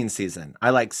Halloween season. I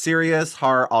like serious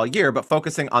horror all year, but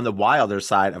focusing on the wilder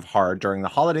side of horror during the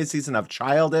holiday season of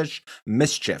childish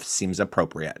mischief seems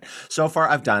appropriate. So far,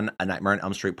 I've done A Nightmare on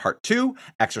Elm Street Part 2,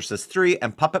 Exorcist 3,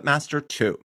 and Puppet Master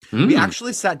 2. We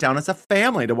actually sat down as a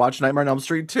family to watch Nightmare on Elm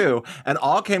Street 2 and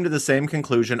all came to the same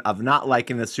conclusion of not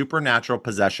liking the supernatural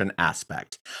possession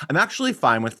aspect. I'm actually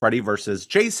fine with Freddy versus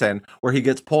Jason, where he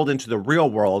gets pulled into the real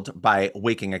world by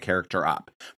waking a character up.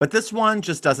 But this one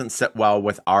just doesn't sit well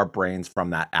with our brains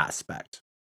from that aspect.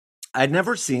 I'd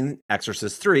never seen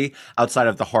Exorcist 3 outside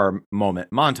of the horror moment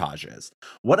montages.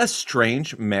 What a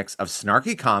strange mix of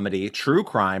snarky comedy, true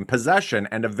crime, possession,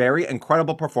 and a very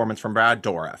incredible performance from Brad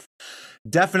Dourif.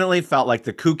 Definitely felt like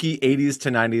the kooky 80s to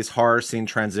 90s horror scene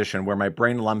transition where my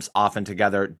brain lumps often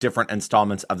together different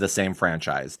installments of the same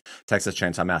franchise. Texas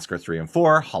Chainsaw Massacre 3 and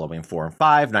 4, Halloween 4 and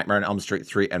 5, Nightmare on Elm Street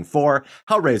 3 and 4,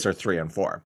 Hellraiser 3 and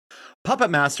 4.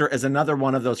 Puppet Master is another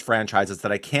one of those franchises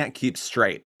that I can't keep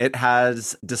straight. It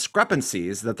has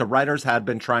discrepancies that the writers had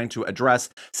been trying to address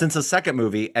since the second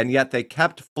movie, and yet they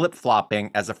kept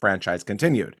flip-flopping as the franchise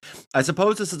continued. I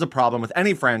suppose this is a problem with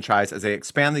any franchise as they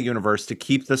expand the universe to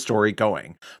keep the story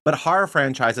going, but horror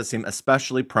franchises seem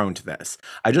especially prone to this.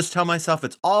 I just tell myself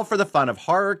it's all for the fun of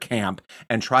horror camp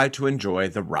and try to enjoy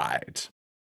the ride.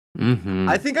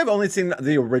 I think I've only seen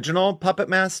the original Puppet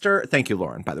Master. Thank you,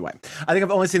 Lauren, by the way. I think I've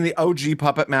only seen the OG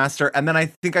Puppet Master, and then I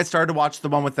think I started to watch the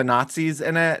one with the Nazis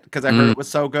in it because I heard it was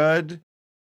so good.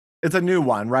 It's a new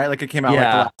one, right? Like it came out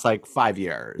like the last 5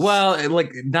 years. Well,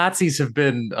 like Nazis have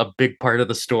been a big part of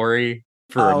the story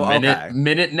for a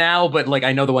minute now, but like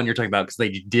I know the one you're talking about because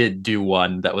they did do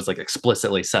one that was like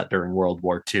explicitly set during World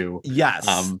War II. Yes,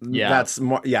 that's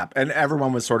more. Yeah, and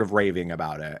everyone was sort of raving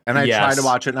about it, and I tried to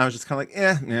watch it, and I was just kind of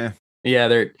like, Yeah,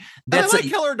 that's like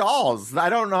killer dolls. I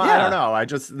don't know. Yeah. I don't know. I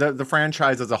just the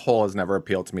franchise as a whole has never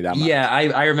appealed to me that much. Yeah,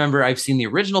 I remember I've seen the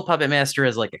original Puppet Master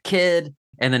as like a kid,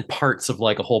 and then parts of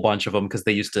like a whole bunch of them because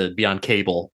they used to be on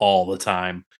cable all the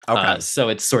time. Okay. So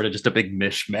it's sort of just a big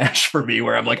mishmash for me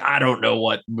where I'm like, I don't know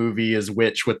what movie is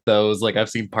which with those. Like I've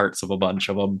seen parts of a bunch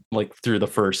of them, like through the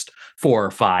first 4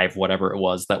 or 5, whatever it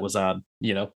was that was on,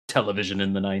 television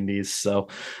in the 90s. So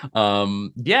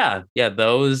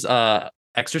those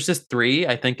Exorcist 3,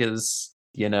 I think is,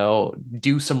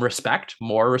 due some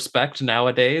more respect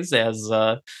nowadays as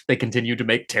they continue to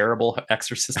make terrible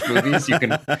Exorcist movies. You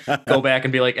can go back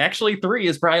and be like, actually 3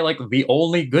 is probably like the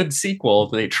only good sequel,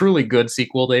 the truly good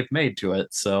sequel they've made to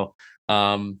it. So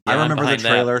I remember the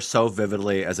trailer so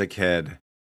vividly as a kid.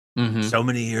 So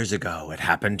many years ago, it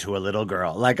happened to a little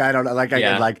girl. Like, I don't know, like,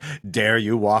 I could, dare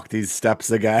you walk these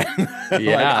steps again?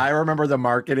 I remember the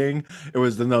marketing. It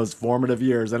was in those formative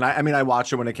years. And I mean, I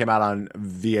watched it when it came out on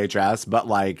VHS, but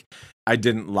like, I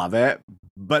didn't love it.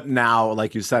 But now,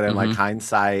 like you said, in like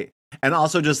hindsight, and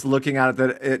also just looking at it,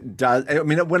 that it does, I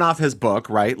mean, it went off his book,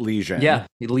 right? Legion. Yeah,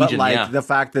 Legion, but like the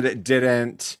fact that it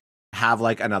didn't have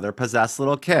like another possessed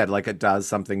little kid, like it does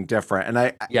something different.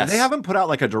 And they haven't put out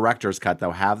like a director's cut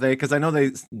though, have they? Because I know they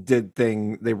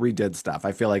redid stuff.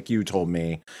 I feel like you told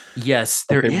me. Yes,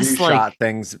 there is like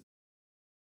things.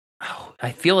 Oh,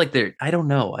 I feel like I don't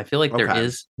know. I feel like there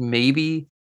is maybe,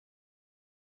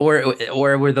 or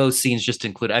were those scenes just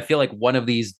included? I feel like one of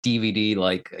these DVD,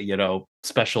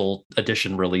 special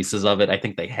edition releases of it, I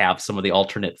think they have some of the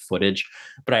alternate footage,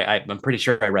 but I'm pretty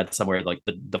sure I read somewhere like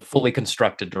the fully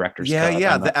constructed director's cut.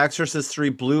 Yeah. The Exorcist 3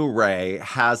 Blu-ray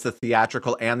has the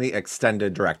theatrical and the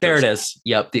extended director's There it cut. is.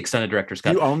 Yep, the extended director's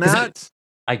cut. You own that?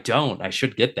 I don't. I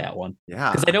should get that one.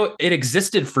 Yeah. Because I know it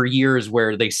existed for years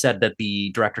where they said that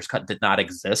the director's cut did not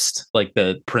exist. Like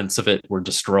the prints of it were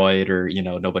destroyed or,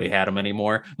 nobody had them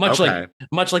anymore. Much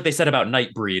like they said about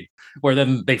Nightbreed, where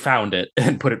then they found it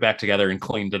and put it back together and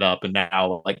cleaned it up. And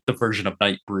now like the version of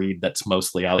Nightbreed that's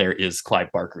mostly out there is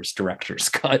Clive Barker's director's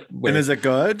cut. And is it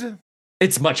good?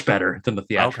 It's much better than the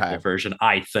theatrical version,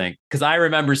 I think. Because I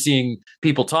remember seeing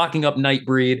people talking up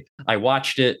Nightbreed. I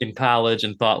watched it in college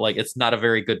and thought, like, it's not a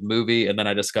very good movie. And then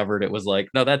I discovered it was like,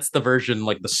 no, that's the version,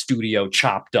 like, the studio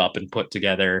chopped up and put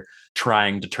together,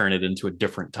 trying to turn it into a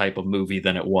different type of movie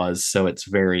than it was. So it's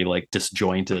very, like,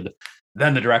 disjointed.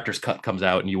 Then the director's cut comes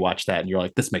out and you watch that and you're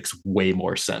like, this makes way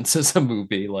more sense as a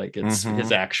movie. Like it's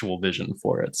his actual vision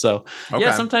for it. So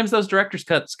sometimes those director's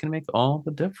cuts can make all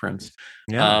the difference.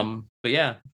 Yeah. But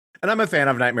yeah. And I'm a fan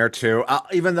of Nightmare 2,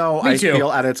 even though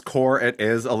feel at its core, it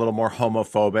is a little more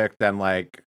homophobic than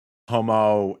like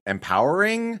homo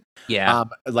empowering. Yeah.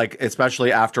 Like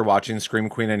especially after watching Scream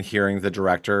Queen and hearing the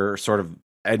director sort of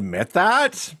admit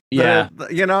that, Yeah.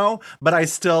 but I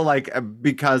still like,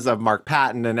 because of Mark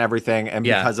Patton and everything, and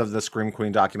Yeah. because of the Scream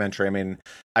Queen documentary, I mean,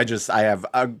 I have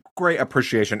a great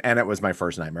appreciation, and it was my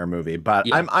first Nightmare movie, but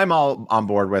Yeah. I'm all on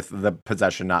board with the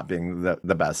possession not being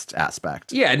the best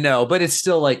aspect. Yeah, no, but it's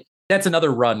still like, that's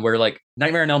another run where like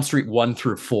Nightmare on Elm Street 1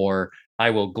 through 4, I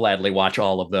will gladly watch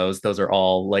all of those. Those are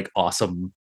all like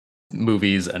awesome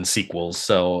movies and sequels.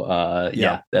 So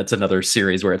yeah, that's another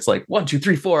series where it's like 1, 2,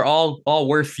 3, 4, all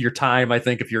worth your time, I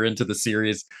think, if you're into the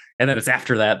series. And then it's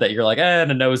after that you're like,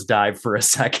 and a nosedive for a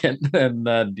second, and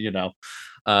then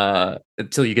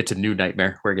until you get to New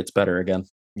Nightmare where it gets better again.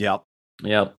 Yep.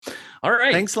 All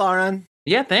right. Thanks, Lauren.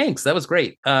 Yeah, thanks. That was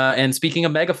great. And speaking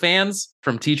of mega fans,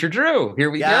 from Teacher Drew, here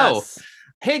we go.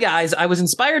 Hey guys, I was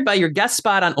inspired by your guest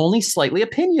spot on Only Slightly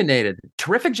Opinionated.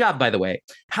 Terrific job, by the way.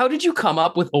 How did you come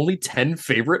up with only 10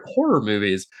 favorite horror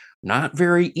movies? Not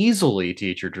very easily,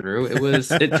 Teacher Drew.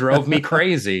 It drove me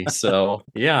crazy. So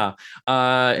yeah.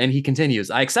 And he continues,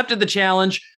 I accepted the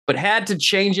challenge, but had to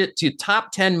change it to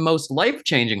top 10 most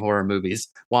life-changing horror movies.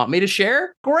 Want me to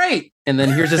share? Great. And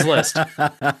then here's his list.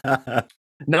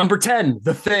 Number 10,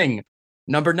 The Thing.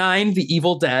 Number 9, The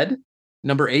Evil Dead.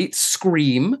 Number 8,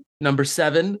 Scream. Number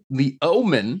 7, The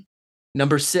Omen.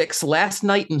 Number 6, Last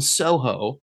Night in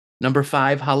Soho. Number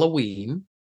 5, Halloween.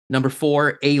 Number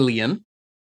 4, Alien.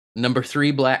 Number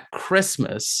 3, Black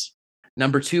Christmas.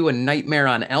 Number 2, A Nightmare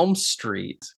on Elm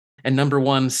Street. And number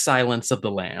 1, Silence of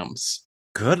the Lambs.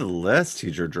 Good list,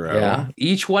 Teacher Drew. Yeah.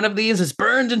 Each one of these is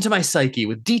burned into my psyche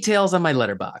with details on my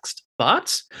letterboxd.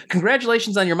 Thoughts?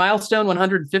 Congratulations on your milestone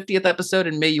 150th episode,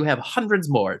 and may you have hundreds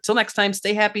more. Till next time,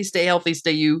 stay happy, stay healthy,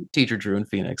 stay you, Teacher Drew in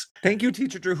Phoenix. Thank you,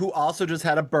 Teacher Drew, who also just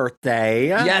had a birthday.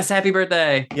 Yes, happy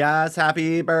birthday. Yes,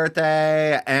 happy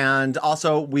birthday. And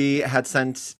also, we had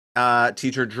sent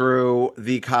Teacher Drew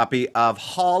the copy of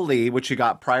Holly, which he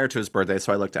got prior to his birthday.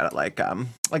 So I looked at it like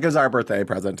it was our birthday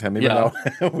present to him, even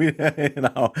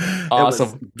though Awesome.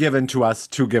 it was given to us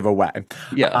to give away.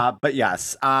 Yeah. But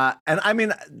yes. And I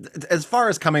mean, as far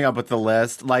as coming up with the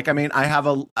list, like, I mean, I have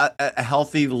a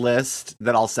healthy list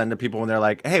that I'll send to people when they're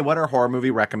like, hey, what are horror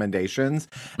movie recommendations?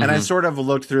 And I sort of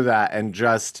looked through that and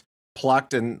just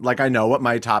plucked, and like I know what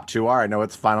my top 2 are. I know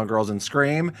it's Final Girls and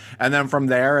Scream, and then from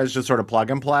there is just sort of plug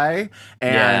and play.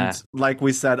 And like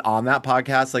we said on that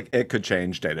podcast, like it could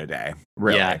change day to day.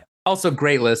 Really. Yeah. Also,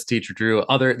 great list, Teacher Drew.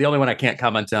 The only one I can't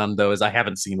comment on though is I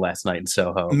haven't seen Last Night in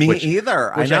Soho. Me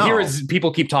either. Which I hear is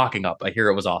people keep talking up. I hear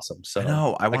it was awesome. So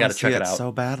I want to check it out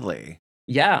so badly.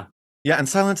 Yeah. Yeah, and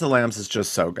Silence of the Lambs is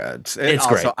just so good. It's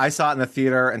great. I saw it in the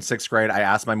theater in 6th grade. I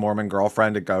asked my Mormon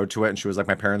girlfriend to go to it, and she was like,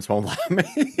 my parents won't let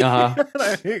me.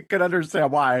 I can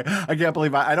understand why. I can't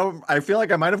believe I feel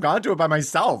like I might have gone to it by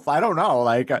myself. I don't know.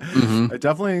 Like, I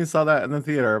definitely saw that in the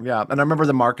theater. Yeah, and I remember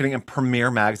the marketing in Premiere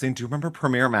Magazine. Do you remember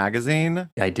Premiere Magazine?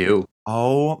 I do.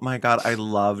 Oh my God, I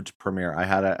loved Premiere. I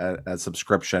had a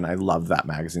subscription. I loved that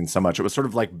magazine so much. It was sort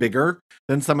of like bigger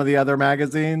than some of the other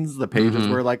magazines. The pages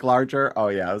were like larger. Oh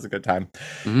yeah, it was a good time.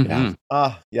 Yeah.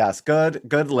 Oh yes, good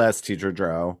list, Teacher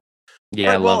Drew. Yeah,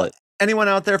 right, I love it. Anyone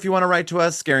out there, if you want to write to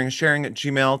us,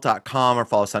 scaringandSharing@gmail.com, or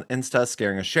follow us on Insta,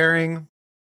 Scaring and Sharing.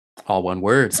 All one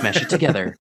word, smash it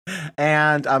together.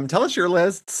 And tell us your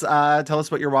lists. Tell us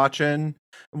what you're watching.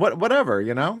 Whatever,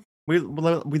 we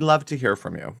love to hear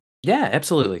from you. Yeah,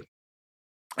 absolutely.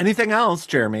 Anything else,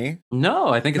 Jeremy? No,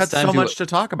 I think it's time so much to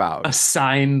talk about.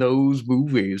 Assign those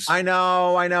movies. I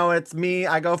know. It's me.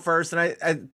 I go first, and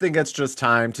I think it's just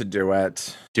time to do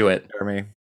it. Do it, Jeremy.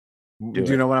 Do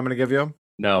you know what I'm going to give you?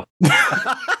 No.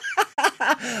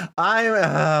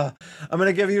 I'm going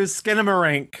to give you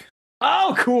Skinamarink.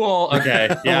 Oh, cool. Okay.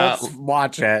 Yeah. Let's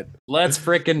watch it. Let's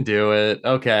freaking do it.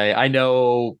 Okay. I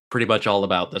know pretty much all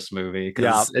about this movie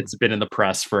because it's been in the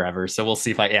press forever. So we'll see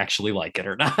if I actually like it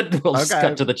or not. We'll just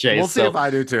cut to the chase. We'll see if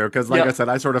I do too. Because like I said,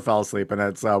 I sort of fell asleep in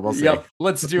it. So we'll see. Yep.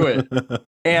 Let's do it.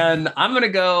 And I'm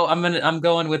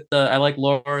going with I like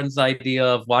Lauren's idea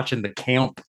of watching the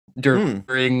camp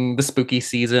during the spooky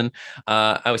season.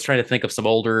 I was trying to think of some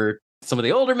of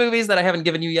the older movies that I haven't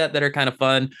given you yet that are kind of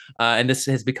fun. And this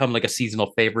has become like a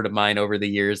seasonal favorite of mine over the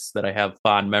years that I have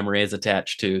fond memories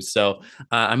attached to. So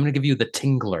I'm going to give you the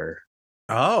Tingler.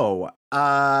 Oh,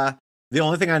 the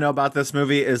only thing I know about this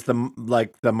movie is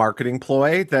the marketing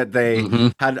ploy that they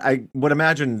had. I would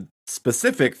imagine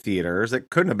specific theaters. It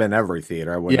couldn't have been every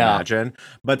theater, I wouldn't imagine,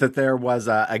 but that there was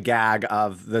a gag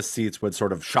of the seats would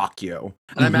sort of shock you.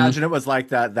 And I imagine it was like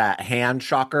that hand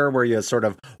shocker where you sort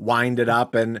of wind it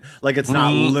up and like it's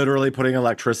not literally putting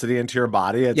electricity into your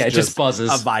body. It's it just buzzes.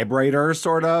 A vibrator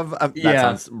sort of. That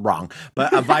sounds wrong,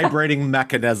 but a vibrating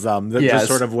mechanism that just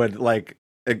sort of would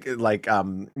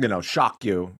shock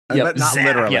you, but not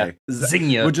literally. Zing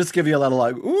you. Would just give you a little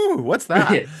like, ooh, what's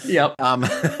that? Yep.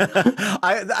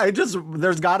 I just,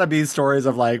 there's got to be stories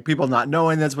of like people not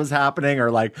knowing this was happening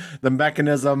or like the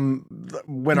mechanism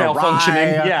went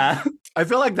malfunctioning. awry. Yeah. I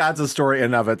feel like that's a story in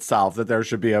and of itself, that there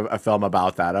should be a film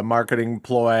about that, a marketing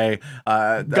ploy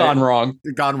gone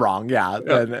wrong. Yeah.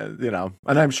 And,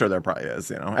 and I'm sure there probably is,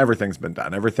 everything's been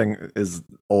done. Everything is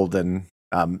old and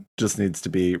just needs to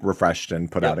be refreshed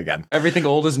and put out again. Everything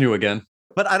old is new again.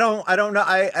 But I don't know.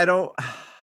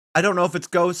 I don't know if it's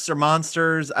ghosts or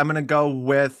monsters. I'm going to go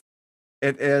with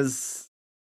it is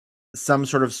some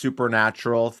sort of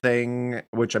supernatural thing,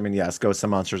 which I mean, yes, ghosts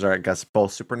and monsters are, I guess,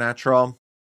 both supernatural.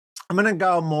 I'm going to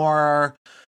go more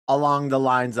along the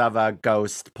lines of a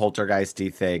ghost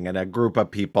poltergeisty thing and a group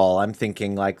of people. I'm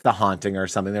thinking like The Haunting or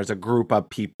something. There's a group of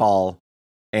people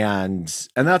and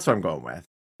that's what I'm going with.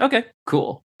 Okay,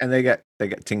 cool. And they get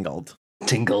tingled.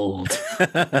 Tingled.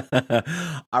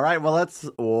 All right, well, let's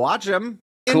watch him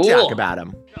and cool. talk about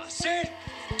him. Sid,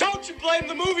 don't you blame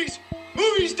the movies.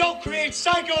 Movies don't create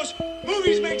psychos.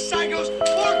 Movies make psychos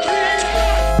more creative.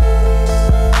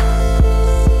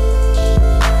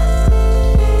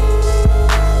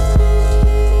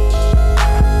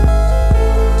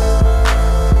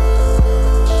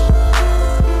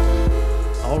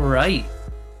 All right.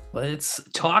 Let's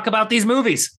talk about these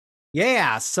movies.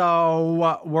 Yeah,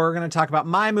 so we're going to talk about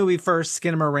my movie first,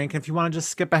 Skinamarink. If you want to just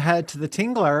skip ahead to the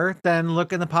Tingler, then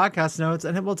look in the podcast notes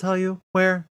and it will tell you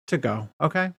where to go.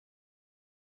 Okay?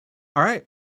 All right.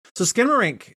 So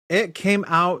Skinamarink, it came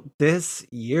out this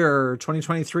year,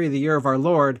 2023, the year of our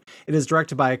Lord. It is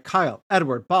directed by Kyle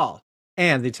Edward Ball.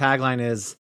 And the tagline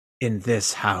is, "In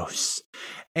this house."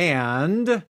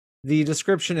 And the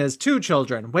description is, 2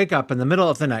 children wake up in the middle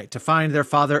of the night to find their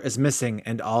father is missing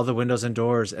and all the windows and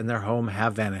doors in their home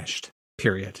have vanished.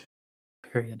 Period.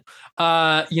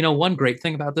 One great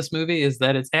thing about this movie is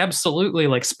that it's absolutely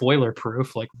like spoiler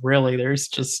proof. Like really, there's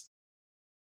just...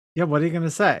 Yeah, what are you going to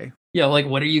say? Yeah, like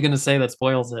what are you going to say that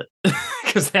spoils it?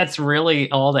 Because that's really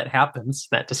all that happens,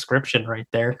 that description right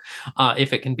there.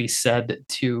 If it can be said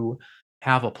to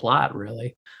have a plot,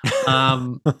 really.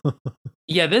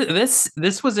 Yeah,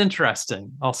 this was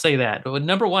interesting. I'll say that. But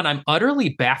number one, I'm utterly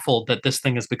baffled that this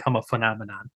thing has become a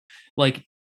phenomenon. Like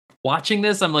watching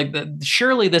this, I'm like,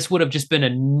 surely this would have just been a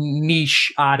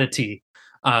niche oddity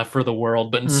for the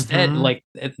world. But instead, like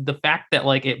the fact that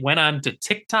like it went on to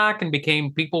TikTok and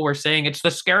people were saying it's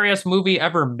the scariest movie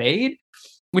ever made,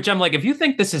 which I'm like, if you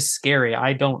think this is scary,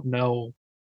 I don't know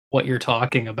what you're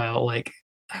talking about. Like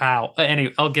how?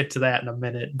 Anyway, I'll get to that in a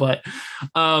minute. But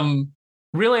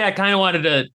really, I kind of wanted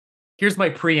to, here's my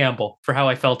preamble for how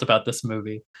I felt about this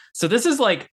movie. So this is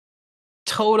like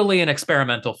totally an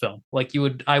experimental film. Like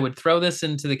I would throw this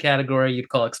into the category you'd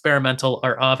call experimental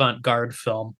or avant-garde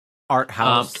film. Art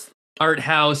house. Art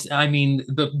house. I mean,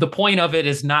 the point of it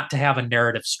is not to have a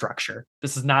narrative structure.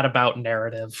 This is not about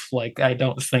narrative. Like, I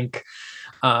don't think,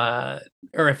 or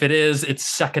if it is, it's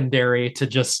secondary to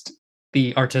just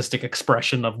the artistic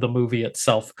expression of the movie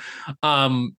itself.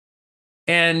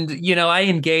 And, I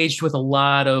engaged with a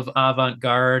lot of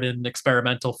avant-garde and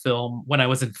experimental film when I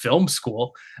was in film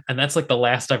school. And that's like the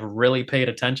last I've really paid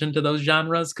attention to those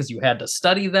genres, because you had to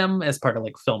study them as part of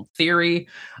like film theory.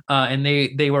 And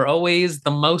they were always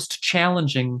the most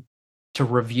challenging to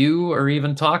review or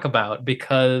even talk about,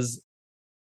 because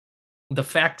the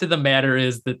fact of the matter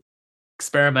is that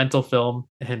experimental film,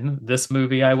 and this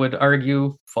movie, I would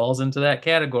argue, falls into that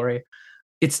category.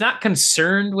 It's not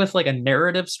concerned with like a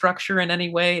narrative structure in any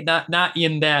way. Not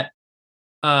in that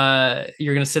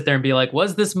you're going to sit there and be like,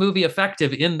 was this movie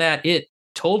effective in that it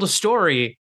told a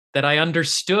story that I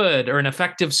understood, or an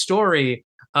effective story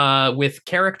with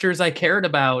characters I cared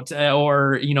about,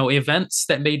 or, events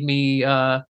that made me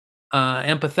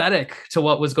empathetic to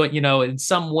what was going, in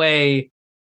some way.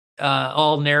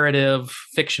 All narrative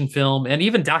fiction film and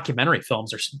even documentary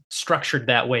films are structured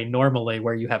that way normally,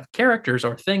 where you have characters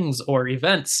or things or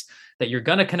events that you're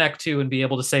going to connect to and be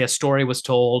able to say a story was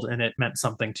told and it meant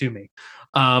something to me.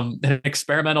 An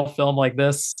experimental film like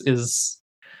this is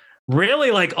really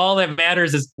like, all that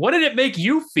matters is, what did it make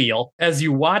you feel as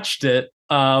you watched it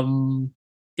in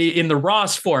the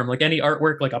rawest form, like any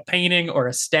artwork, like a painting or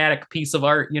a static piece of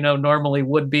art, normally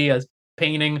would be a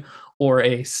painting or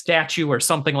a statue or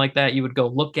something like that you would go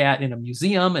look at in a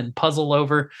museum and puzzle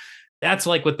over. That's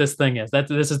like what this thing is.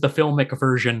 This is the filmic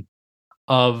version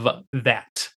of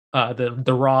that.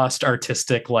 The rawest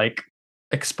artistic like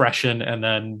expression. And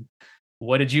then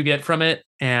what did you get from it?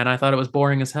 And I thought it was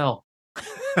boring as hell.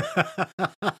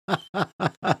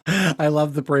 I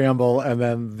love the preamble and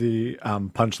then the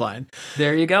punchline.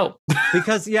 There you go.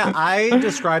 Because I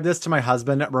described this to my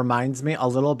husband. It reminds me a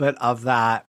little bit of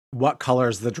that "what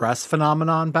color's the dress"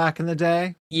 phenomenon back in the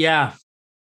day. Yeah.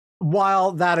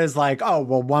 While that is like, oh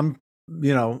well, one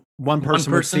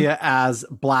person would see it as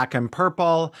black and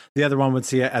purple, the other one would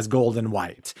see it as gold and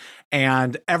white.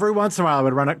 And every once in a while I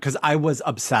would run it because I was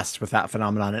obsessed with that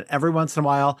phenomenon. And every once in a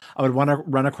while I would want to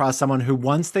run across someone who,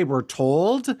 once they were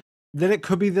told that it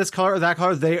could be this color or that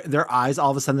color, their eyes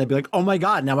all of a sudden they'd be like, oh my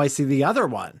God, now I see the other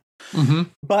one. Mm-hmm.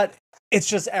 But it's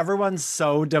just everyone's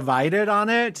so divided on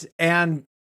it. And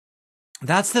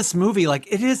that's this movie. Like,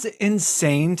 it is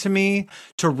insane to me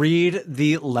to read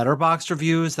the Letterboxd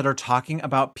reviews that are talking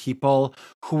about people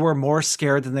who were more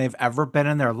scared than they've ever been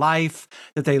in their life,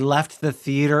 that they left the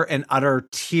theater in utter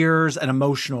tears and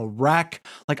emotional wreck.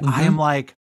 Like, I am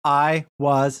like, I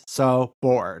was so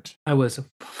bored. I was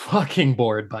fucking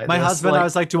bored by my this. husband. I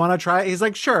was like, do you want to try it? He's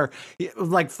like, sure.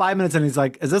 Like 5 minutes in, he's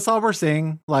like, is this all we're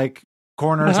seeing? Like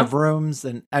corners of rooms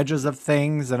and edges of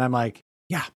things. And I'm like,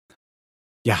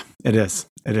 yeah, it is.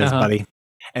 It is, buddy.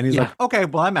 And he's like, okay,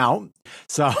 well, I'm out.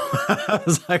 So I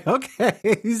was like,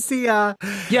 okay, see ya.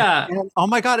 Yeah. And, oh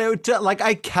my God.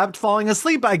 I kept falling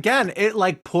asleep. Again, it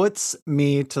like puts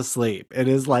me to sleep. It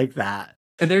is like that.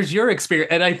 And there's your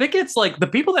experience. And I think it's like the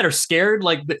people that are scared,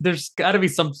 like there's got to be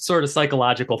some sort of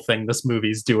psychological thing this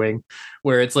movie's doing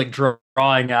where it's like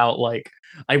drawing out. Like,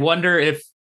 I wonder if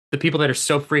the people that are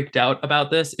so freaked out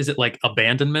about this, is it like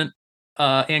abandonment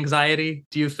anxiety,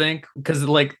 do you think? Because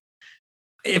like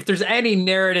if there's any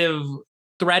narrative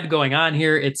thread going on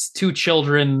here, it's two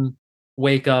children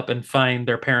wake up and find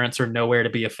their parents are nowhere to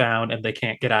be found and they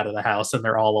can't get out of the house and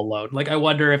they're all alone. Like, I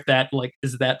wonder if that like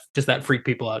does that freak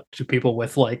people out? To people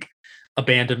with like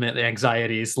abandonment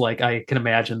anxieties, like I can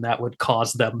imagine that would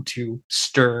cause them to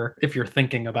stir if you're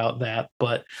thinking about that.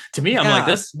 But to me, I'm like,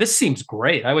 this seems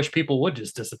great. I wish people would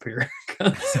just disappear.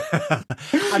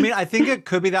 I mean, I think it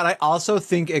could be that. I also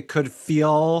think it could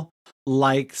feel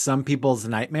like some people's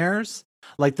nightmares.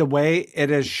 Like the way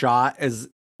it is shot is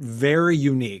very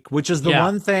unique, which is the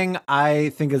one thing I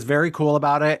think is very cool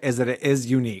about it, is that it is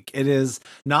unique. It is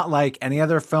not like any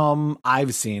other film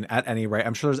I've seen at any rate.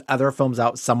 I'm sure there's other films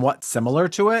out somewhat similar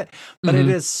to it, but it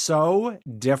is so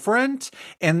different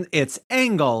in its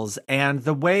angles and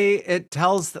the way it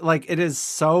tells, like, it is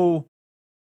so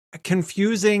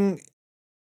confusing.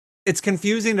 It's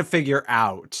confusing to figure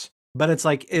out, but it's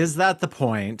like, is that the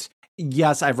point?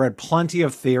 Yes, I've read plenty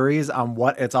of theories on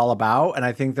what it's all about, and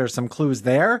I think there's some clues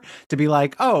there to be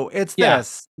like, oh, it's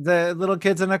this. The little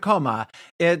kid's in a coma.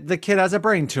 The kid has a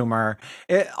brain tumor.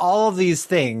 All of these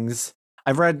things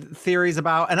I've read theories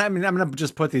about, and I mean, I'm going to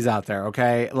just put these out there,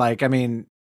 okay? Like, I mean,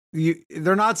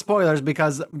 they're not spoilers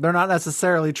because they're not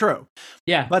necessarily true.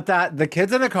 Yeah. But that the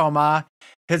kid's in a coma,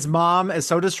 his mom is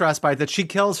so distressed by it that she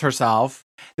kills herself,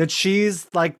 that she's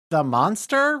like the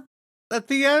monster at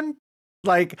the end.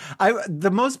 Like, I've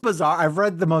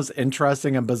read the most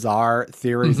interesting and bizarre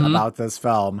theories about this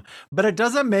film, but it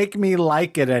doesn't make me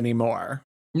like it anymore.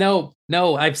 No,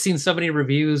 I've seen so many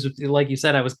reviews. Like you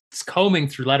said, I was combing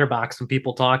through Letterboxd and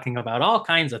people talking about all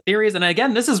kinds of theories. And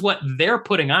again, this is what they're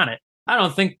putting on it. I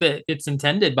don't think that it's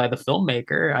intended by the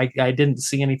filmmaker. I didn't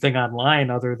see anything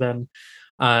online other than,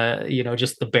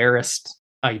 just the barest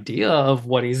idea of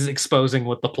what he's exposing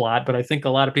with the plot. But I think a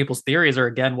lot of people's theories are,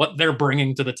 again, what they're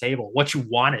bringing to the table, what you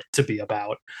want it to be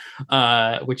about,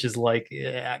 which is like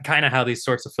kind of how these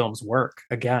sorts of films work.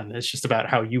 Again, it's just about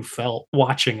how you felt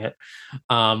watching it.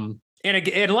 And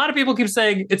a lot of people keep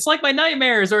saying it's like my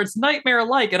nightmares or it's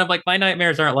nightmare-like, and I'm like, my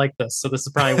nightmares aren't like this. So this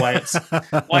is probably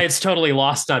why it's totally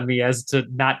lost on me as to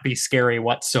not be scary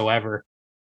whatsoever.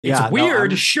 It's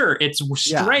weird, sure. It's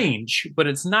strange, but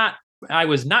it's not. I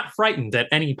was not frightened at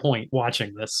any point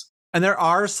watching this. And there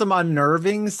are some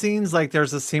unnerving scenes. Like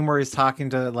there's a scene where he's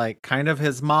talking to like kind of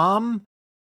his mom,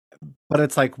 but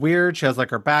it's like weird. She has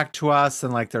like her back to us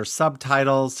and like there's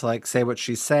subtitles to like say what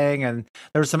she's saying. And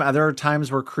there's some other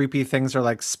times where creepy things are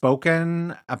like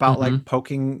spoken about, like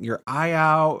poking your eye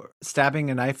out,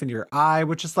 stabbing a knife into your eye,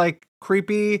 which is like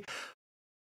creepy,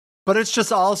 but it's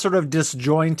just all sort of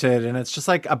disjointed. And it's just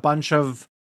like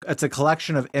it's a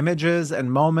collection of images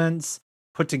and moments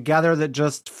put together that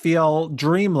just feel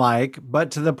dreamlike, but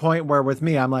to the point where with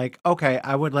me, I'm like, okay,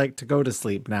 I would like to go to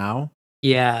sleep now.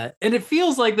 Yeah, and it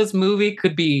feels like this movie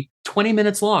could be 20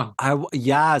 minutes long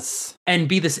Yes,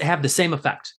 and have the same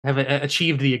effect, have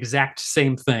achieved the exact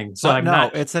same thing. So but I'm no,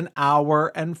 not it's an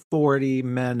hour and 40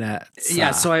 minutes.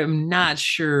 yeah, so I'm not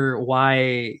sure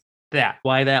why that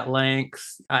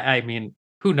length. I mean,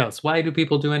 who knows? Why do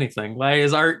people do anything? Why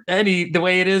is art any the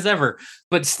way it is ever?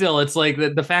 But still, it's like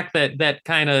the fact that that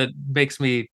kind of makes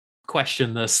me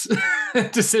question this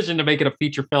decision to make it a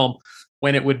feature film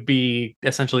when it would be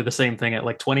essentially the same thing at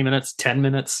like 20 minutes, 10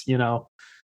 minutes, you know.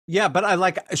 Yeah, but I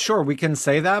like, sure, we can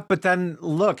say that, but then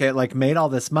look, it like made all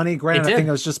this money. It Granted, I think did.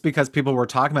 it was just because people were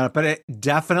talking about it, but it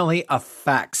definitely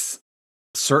affects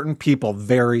certain people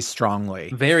very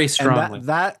strongly. Very And strongly.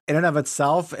 that in and of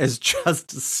itself is just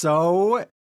so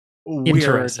weird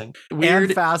Interesting. and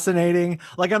Weird. fascinating.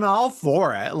 Like, I'm all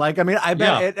for it. Like, I mean, I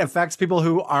bet Yeah. it affects people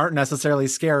who aren't necessarily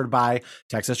scared by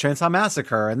Texas Chainsaw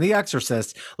Massacre and The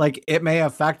Exorcist. Like, it may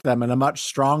affect them in a much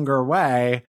stronger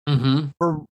way Mm-hmm.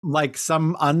 for like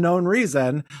some unknown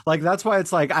reason. Like, that's why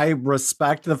it's like I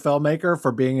respect the filmmaker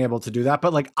for being able to do that,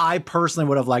 but like I personally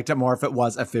would have liked it more if it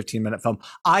was a 15-minute film.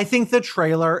 I think the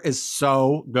trailer is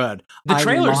so good. The I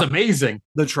trailer's love amazing.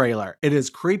 the trailer. It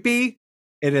is creepy,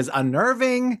 it is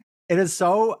unnerving, it is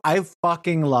so, I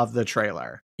fucking love the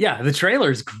trailer. Yeah, the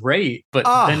trailer's great, but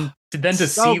then to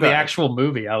so see good. the actual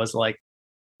movie, I was like,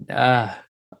 I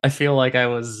feel like I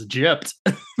was gypped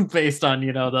based on,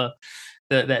 you know,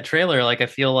 that trailer. Like I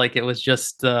feel like it was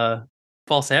just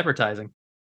false advertising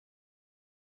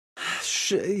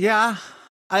Yeah,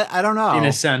 I don't in know.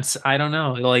 a sense. I don't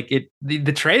know. Like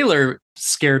the trailer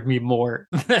scared me more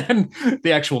than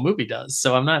the actual movie does.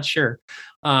 So I'm not sure.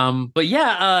 But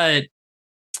yeah,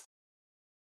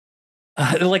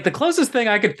 like the closest thing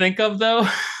I could think of though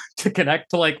to connect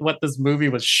to like what this movie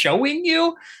was showing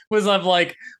you was of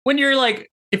like when you're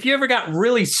like if you ever got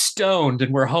really stoned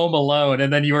and were home alone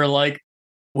and then you were like,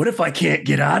 what if I can't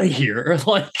get out of here? Or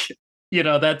like, you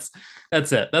know, that's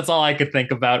it. That's all I could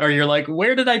think about. Or you're like,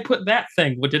 where did I put that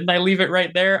thing? Well, didn't I leave it right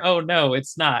there? Oh no,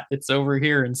 it's not. It's over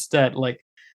here instead. Like,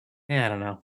 yeah, I don't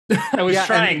know. I was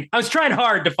trying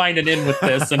hard to find an in with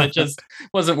this and it just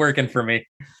wasn't working for me.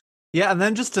 Yeah, and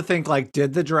then just to think, like,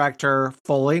 did the director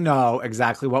fully know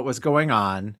exactly what was going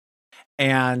on?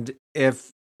 And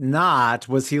if not,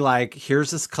 was he like,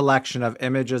 here's this collection of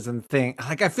images and things?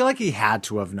 Like, I feel like he had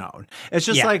to have known. It's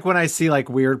just like when I see like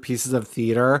weird pieces of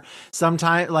theater,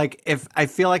 sometimes, like, if I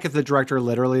feel like if the director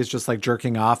literally is just like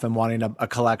jerking off and wanting a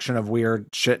collection of weird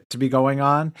shit to be going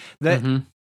on, that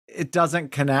it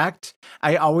doesn't connect.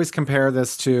 I always compare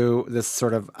this to this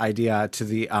sort of idea to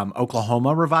the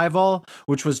Oklahoma revival,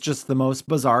 which was just the most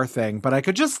bizarre thing. But I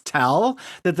could just tell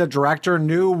that the director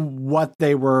knew what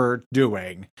they were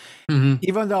doing.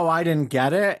 Even though I didn't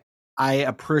get it, I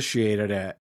appreciated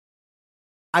it.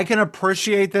 I can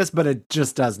appreciate this, but it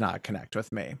just does not connect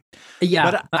with me.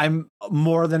 Yeah. But I'm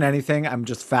more than anything, I'm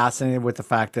just fascinated with the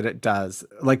fact that it does,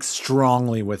 like,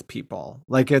 strongly with people.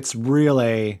 Like, it's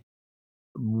really,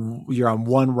 you're on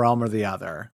one realm or the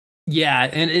other. Yeah,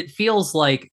 and it feels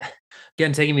like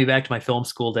again taking me back to my film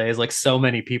school days, like so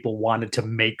many people wanted to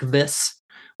make this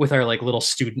with our like little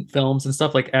student films and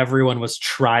stuff. Like everyone was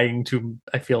trying to,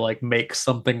 I feel like, make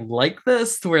something like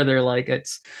this where they're like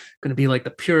it's going to be like the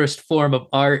purest form of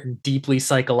art and deeply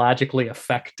psychologically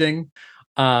affecting.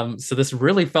 So this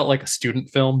really felt like a student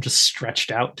film just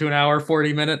stretched out to an hour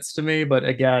 40 minutes to me, but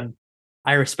again,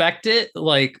 I respect it.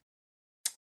 Like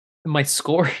my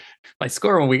score my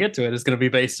score when we get to it is going to be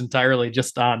based entirely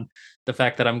just on the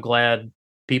fact that I'm glad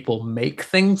people make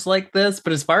things like this.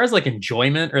 But as far as like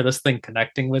enjoyment or this thing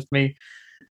connecting with me,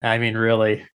 I mean,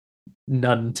 really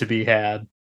none to be had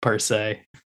per se.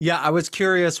 Yeah, I was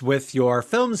curious with your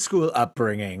film school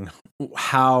upbringing,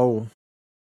 how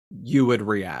you would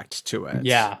react to it.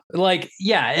 Yeah, like,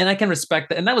 yeah, and I can respect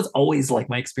that. And that was always like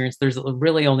my experience. There's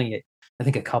really only I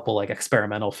think a couple like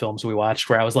experimental films we watched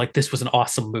where I was like, this was an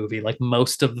awesome movie. Like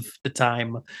most of the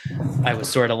time I was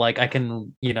sort of like, I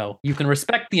can, you know, you can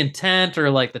respect the intent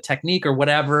or like the technique or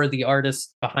whatever the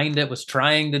artist behind it was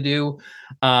trying to do.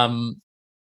 But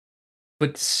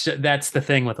that's the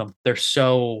thing with them. They're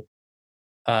so,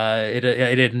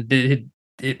 it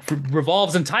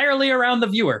revolves entirely around the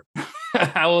viewer,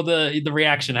 how the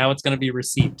reaction, how it's going to be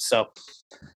received. So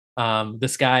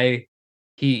this guy,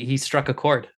 he struck a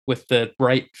chord with the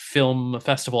right film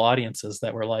festival audiences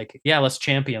that were like, yeah, let's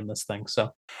champion this thing.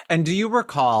 So, and do you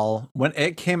recall when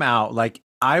it came out? Like,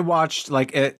 I watched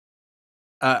like it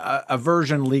a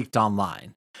version leaked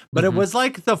online, but it was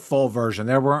like the full version.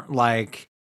 There weren't like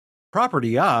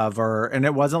property of, or and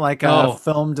it wasn't like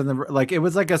filmed in the, like, it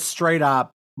was like a straight up,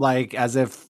 like, as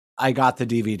if I got the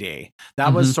DVD.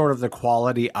 That was sort of the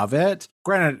quality of it.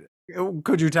 Granted,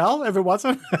 could you tell if it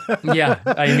wasn't? Yeah,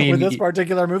 I mean, with this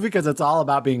particular movie, because it's all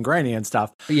about being grainy and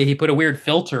stuff. Yeah, he put a weird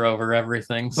filter over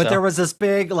everything. But there was this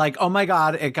big, like, oh my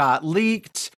God, it got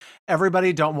leaked.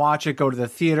 Everybody don't watch it, go to the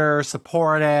theater,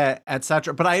 support it,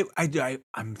 etc. But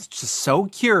I'm just so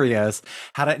curious,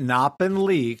 had it not been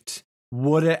leaked,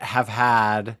 would it have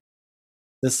had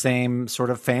the same sort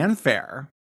of fanfare?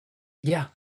 Yeah,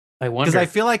 I wonder. Because I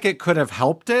feel like it could have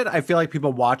helped it. I feel like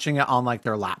people watching it on like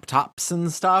their laptops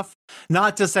and stuff.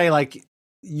 Not to say like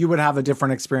you would have a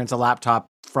different experience, a laptop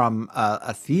from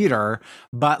a theater,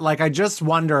 but like I just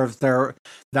wonder if there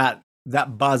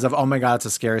that buzz of, oh my God, it's the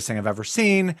scariest thing I've ever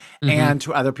seen, and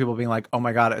to other people being like, oh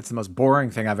my God, it's the most boring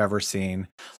thing I've ever seen.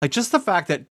 Like just the fact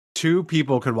that two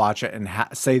people could watch it and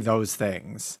say those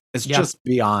things is just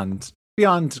beyond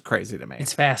crazy to me.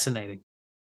 It's fascinating.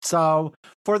 So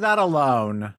for that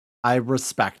alone, I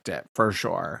respect it for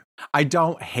sure. I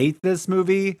don't hate this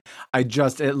movie.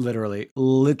 It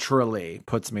literally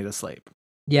puts me to sleep.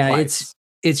 Yeah, Twice.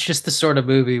 it's just the sort of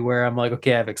movie where I'm like,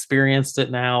 okay, I've experienced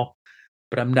it now,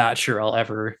 but I'm not sure I'll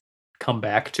ever come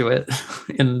back to it.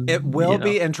 It will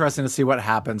be interesting to see what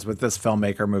happens with this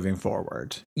filmmaker moving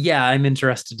forward. Yeah, I'm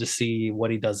interested to see what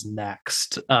he does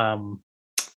next.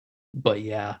 But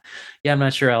yeah, I'm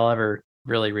not sure I'll ever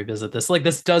really revisit this. Like,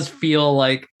 this does feel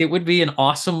like it would be an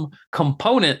awesome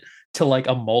component to like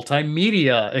a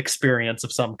multimedia experience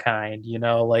of some kind,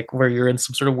 like where you're in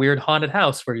some sort of weird haunted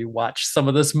house where you watch some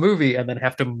of this movie and then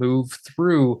have to move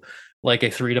through like a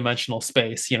 3-dimensional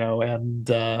space, and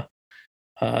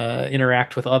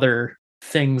interact with other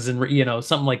things and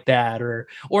something like that, or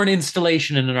an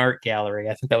installation in an art gallery.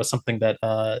 I think that was something that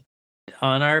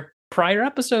on our prior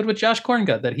episode with Josh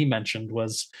Korngut that he mentioned,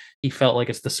 was he felt like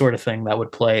it's the sort of thing that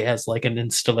would play as like an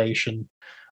installation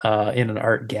in an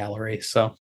art gallery.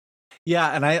 So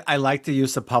yeah, and I like the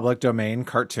use of public domain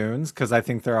cartoons because I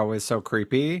think they're always so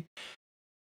creepy.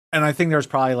 And I think there's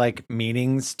probably like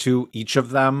meanings to each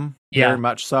of them, very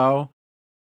much so.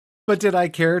 But did I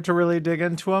care to really dig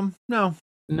into them? No.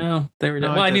 No, they were.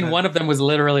 No, well, I mean, one of them was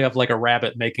literally of like a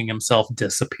rabbit making himself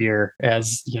disappear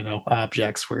as,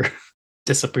 objects were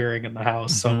disappearing in the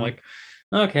house. So I'm like,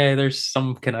 okay, there's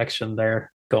some connection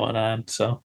there going on.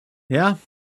 So yeah,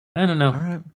 I don't know. All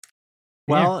right.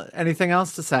 Well, anything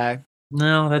else to say?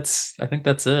 No, I think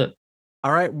that's it.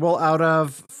 All right. Well, out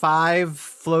of 5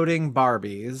 floating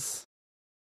Barbies,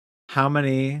 how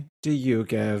many do you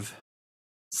give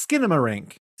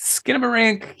Skinamarink?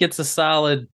 Skinamarink gets a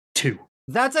solid 2.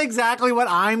 That's exactly what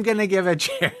I'm going to give it,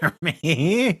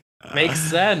 Jeremy. Makes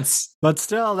sense. But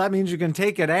still, that means you can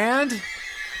take it and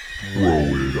throw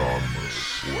it on the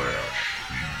slash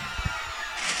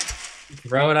heap.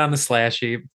 Throw it on the slash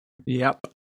heap. Yep.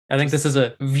 I think this is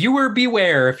a viewer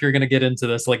beware if you're going to get into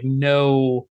this. Like,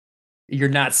 no, you're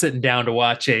not sitting down to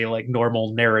watch a like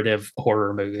normal narrative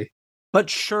horror movie. But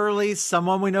surely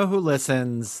someone we know who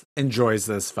listens enjoys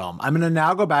this film. I'm going to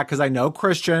now go back because I know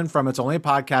Christian from It's Only a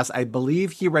Podcast. I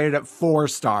believe he rated it 4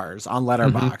 stars on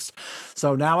Letterboxd.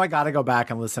 So now I got to go back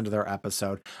and listen to their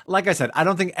episode. Like I said, I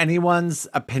don't think anyone's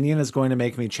opinion is going to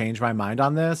make me change my mind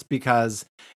on this because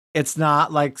it's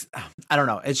not like, I don't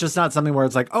know. It's just not something where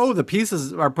it's like, oh, the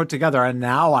pieces are put together and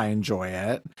now I enjoy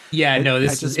it. Yeah, no,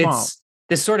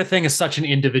 this sort of thing is such an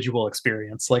individual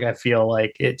experience. Like, I feel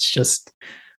like it's just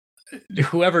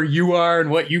whoever you are and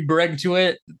what you bring to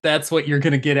it, that's what you're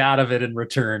going to get out of it in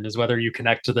return, is whether you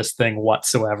connect to this thing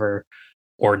whatsoever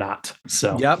or not.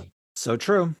 So, yep. So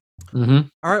true. All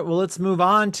right. Well, let's move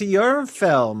on to your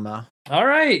film. All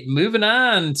right. Moving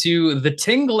on to The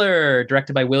Tingler,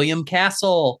 directed by William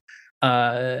Castle,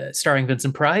 starring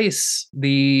Vincent Price.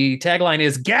 The tagline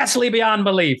is ghastly beyond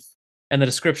belief. And the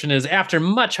description is, after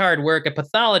much hard work, a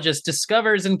pathologist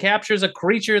discovers and captures a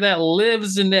creature that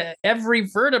lives in every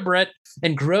vertebrate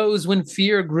and grows when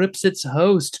fear grips its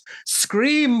host.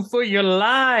 Scream for your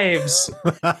lives.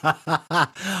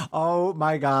 Oh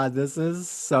my God. It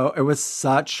was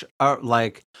such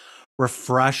a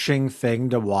refreshing thing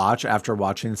to watch after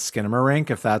watching Skinamarink,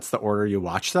 if that's the order you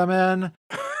watch them in.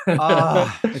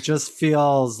 It just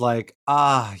feels like,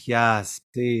 yes,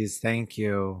 please, thank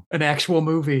you. An actual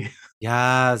movie.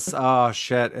 Yes. Oh,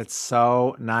 shit. It's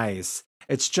so nice.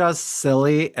 It's just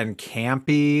silly and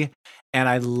campy. And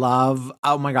I love,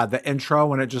 oh my God, the intro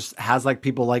when it just has like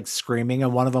people like screaming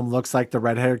and one of them looks like the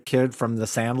red-haired kid from The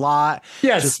Sandlot.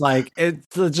 Yes. Just like,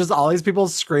 it's just all these people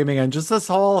screaming and just this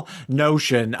whole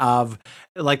notion of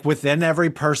like within every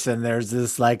person, there's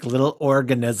this like little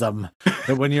organism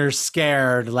that when you're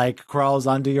scared, like crawls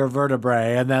onto your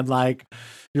vertebrae and then like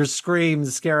your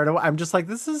screams scare it away. I'm just like,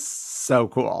 this is so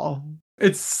cool.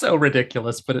 It's so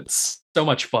ridiculous, but it's so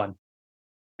much fun.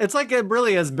 It's like it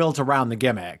really is built around the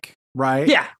gimmick, right?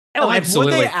 Yeah. And Oh, like,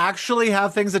 absolutely. would they actually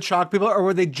have things that shock people, or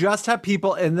would they just have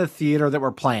people in the theater that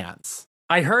were plants?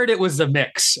 I heard it was a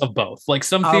mix of both. Like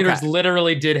some theaters Okay.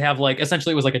 literally did have like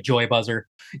essentially it was like a joy buzzer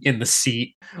in the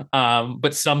seat.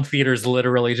 But some theaters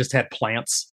literally just had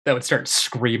plants that would start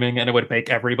screaming and it would make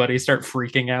everybody start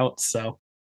freaking out. So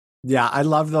Yeah, I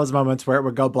love those moments where it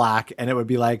would go black and it would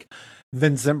be like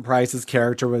Vincent Price's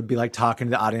character would be like talking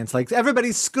to the audience, like,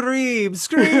 everybody scream,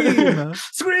 scream.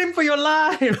 scream for your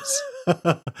lives.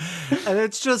 And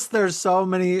it's just, there's so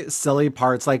many silly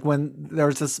parts. Like when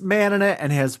there's this man in it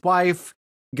and his wife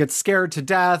gets scared to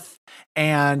death.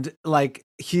 And like,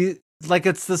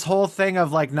 it's this whole thing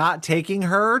of like not taking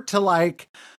her to like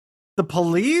the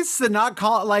police and not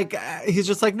call, like, he's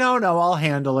just like, no, I'll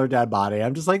handle her dead body.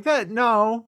 I'm just like,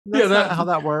 no. That's not how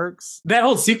that works. That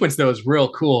whole sequence though is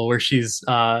real cool where she's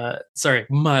sorry,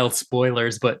 mild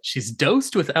spoilers, but she's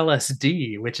dosed with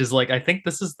LSD, which is like I think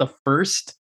this is the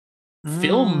first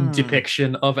film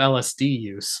depiction of LSD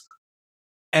use.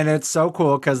 And it's so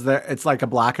cool because it's like a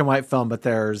black and white film, but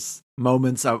there's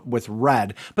moments with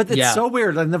red. But it's so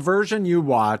weird. In the version you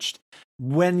watched,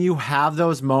 when you have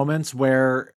those moments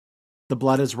where the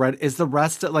blood is red, is the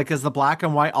rest like, is the black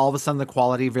and white all of a sudden the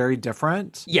quality very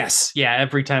different? Yes. Yeah.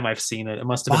 Every time I've seen it, it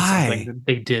must have been something that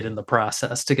they did in the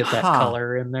process to get that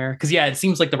color in there. Because it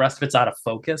seems like the rest of it's out of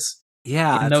focus.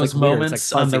 Yeah. In those like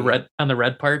moments like on the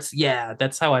red parts. Yeah,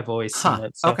 that's how I've always seen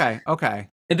it. So. Okay.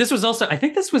 And this was also, I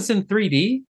think this was in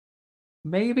 3D.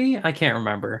 Maybe I can't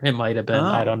remember. It might have been.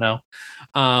 I don't know.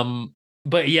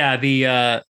 But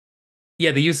the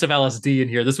use of LSD in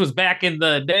here. This was back in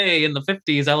the day in the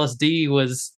 50s. LSD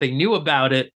was, they knew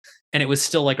about it, and it was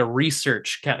still like a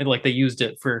research, like they used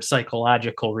it for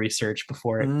psychological research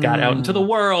before it got out into the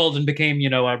world and became,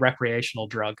 a recreational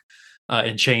drug,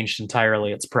 and changed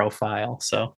entirely its profile.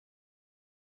 So,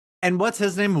 and what's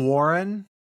his name? Warren,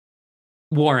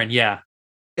 yeah.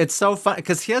 It's so fun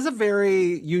because he has a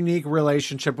very unique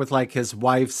relationship with like his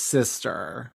wife's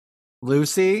sister,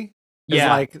 Lucy. Is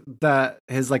like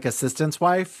his like assistant's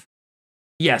wife.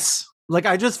 Yes. Like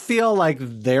I just feel like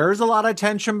there's a lot of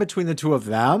tension between the two of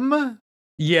them.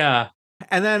 Yeah.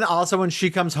 And then also when she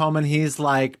comes home and he's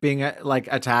like being like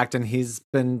attacked and he's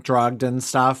been drugged and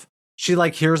stuff, she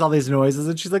like hears all these noises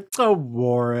and she's like, "Oh,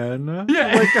 Warren."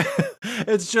 Yeah. Like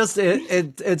it's just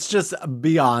it's just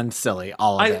beyond silly,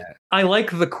 all of it. I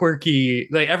like the quirky,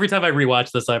 like every time I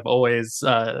rewatch this, I've always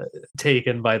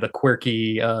taken by the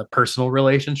quirky personal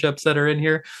relationships that are in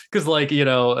here. Because like,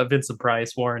 Vincent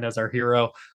Price, Warren as our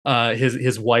hero,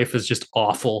 his wife is just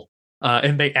awful.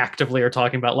 And they actively are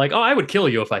talking about like, oh, I would kill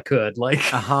you if I could, like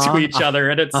to each other.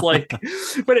 And it's like,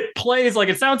 but it plays like,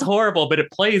 it sounds horrible, but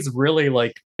it plays really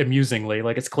like amusingly.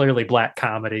 Like it's clearly black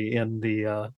comedy in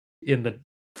the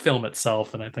film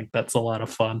itself. And I think that's a lot of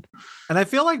fun. And I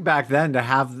feel like back then to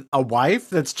have a wife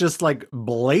that's just like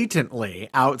blatantly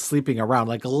out sleeping around,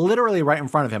 like literally right in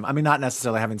front of him. I mean, not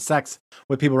necessarily having sex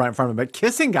with people right in front of him, but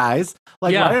kissing guys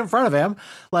like right in front of him.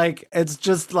 Like it's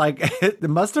just like it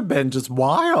must have been just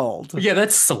wild. Yeah,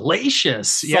 that's salacious.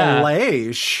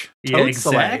 Salacious. Yeah,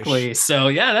 exactly.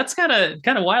 So that's kind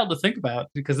of wild to think about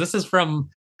because this is from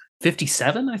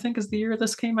 57, I think is the year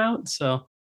this came out. So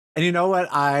and you know what?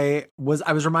 I was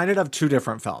reminded of two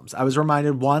different films. I was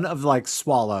reminded one of like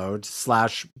Swallowed /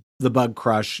 the Bug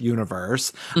Crush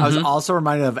universe. I was also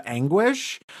reminded of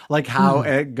Anguish, like how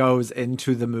it goes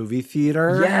into the movie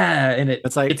theater. Yeah, and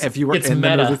it's like if you were in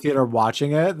the movie theater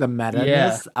watching it, the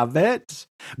meta-ness of it.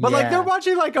 But like they're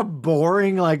watching like a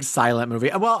boring like silent movie.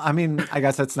 Well, I mean, I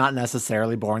guess it's not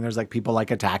necessarily boring. There's like people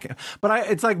like attacking, but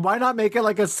it's like why not make it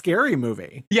like a scary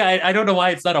movie? Yeah, I don't know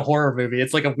why it's not a horror movie.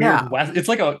 It's like a weird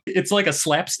it's like a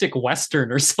slapstick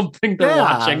western or something they're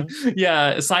watching. Yeah,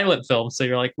 a silent film. So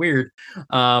you're like weird.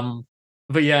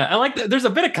 But yeah, I like there's a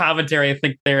bit of commentary I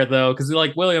think there though, because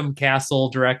like William Castle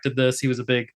directed this. He was a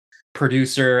big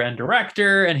producer and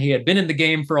director, and he had been in the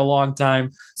game for a long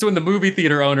time. So when the movie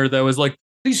theater owner though is like,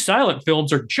 these silent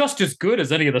films are just as good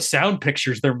as any of the sound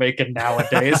pictures they're making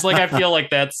nowadays. Like I feel like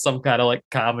that's some kind of like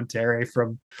commentary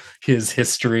from his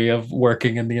history of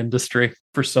working in the industry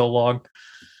for so long.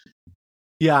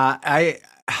 Yeah,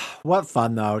 what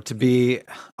fun though to be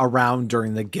around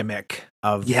during the gimmick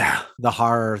of the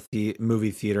horror movie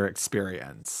theater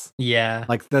experience. Yeah.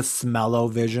 Like the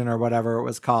Smell-O-Vision or whatever it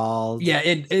was called. Yeah,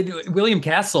 William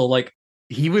Castle, like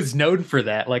he was known for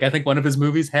that. Like I think one of his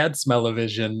movies had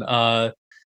Smell-O-Vision.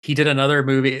 he did another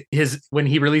movie. When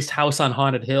he released House on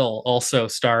Haunted Hill, also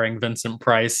starring Vincent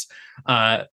Price,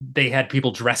 they had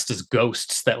people dressed as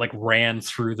ghosts that like ran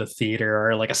through the theater,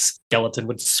 or like a skeleton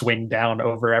would swing down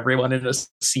over everyone in a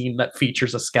scene that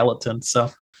features a skeleton.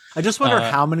 So I just wonder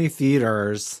how many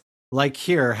theaters like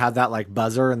here had that like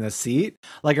buzzer in the seat.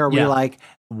 Like, are we like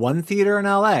one theater in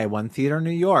LA, one theater in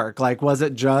New York? Like, was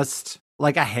it just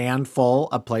like a handful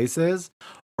of places,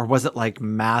 or was it like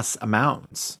mass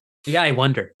amounts? Yeah, I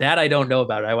wonder. That I don't know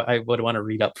about. I would want to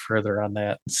read up further on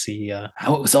that and see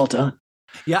how it was all done.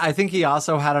 Yeah, I think he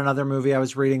also had another movie I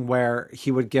was reading where he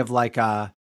would give like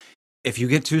if you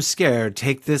get too scared,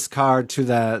 take this card to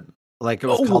the, like, it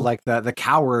was called like the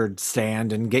coward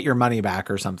stand and get your money back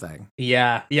or something.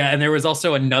 Yeah. And there was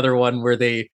also another one where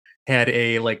they had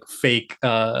a like fake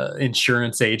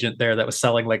insurance agent there that was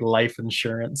selling like life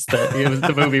insurance.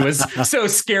 The movie was so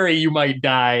scary you might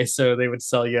die, so they would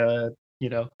sell you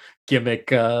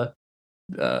gimmick or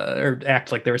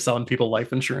act like they were selling people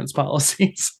life insurance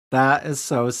policies. That is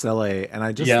so silly, and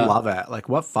I just love it. Like,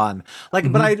 what fun.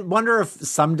 Like, but I wonder if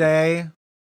someday,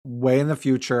 way in the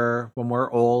future, when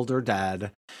we're old or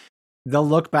dead, they'll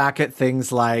look back at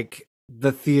things like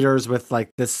the theaters with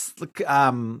like this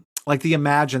like the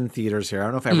Imagine theaters here. I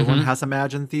don't know if everyone has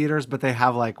Imagine theaters, but they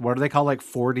have like, what do they call, like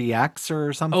 4DX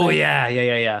or something? Oh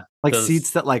yeah. Like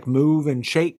seats that like move and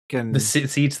shake, and the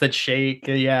seats that shake,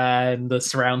 and the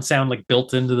surround sound like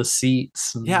built into the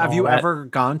seats. Yeah, have you ever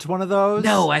gone to one of those?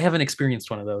 No, I haven't experienced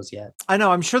one of those yet. I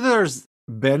know, I'm sure there's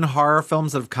been horror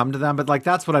films that have come to them, but like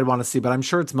that's what I'd want to see. But I'm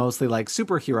sure it's mostly like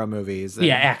superhero movies, and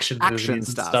action movies and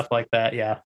stuff like that.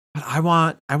 Yeah, but I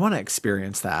want to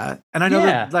experience that. And I know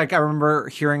that, like, I remember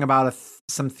hearing about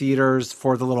some theaters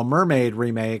for the Little Mermaid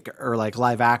remake or like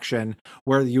live action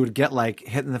where you would get like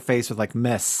hit in the face with like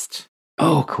mist.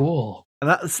 Oh, cool.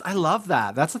 And I love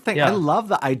that. That's the thing. Yeah. I love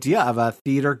the idea of a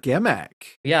theater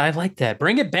gimmick. Yeah, I like that.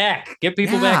 Bring it back. Get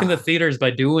people back in the theaters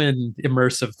by doing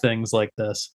immersive things like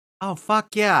this. Oh,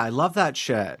 fuck yeah. I love that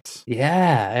shit.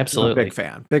 Yeah, absolutely.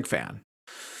 Big fan.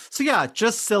 So yeah,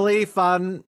 just silly,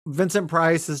 fun. Vincent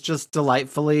Price is just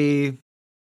delightfully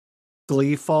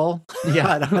gleeful. Yeah.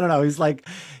 I don't know. He's like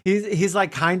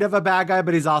kind of a bad guy,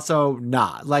 but he's also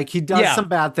not. Like, he does some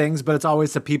bad things, but it's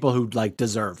always the people who like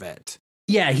deserve it.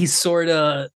 Yeah, he's sort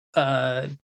of not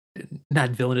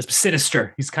villainous, but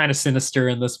sinister. He's kind of sinister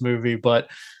in this movie, but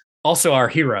also our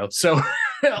hero. So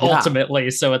ultimately,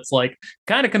 so it's like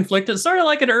kind of conflicted, sort of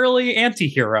like an early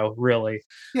anti-hero, really.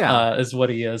 Yeah, is what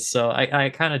he is. So I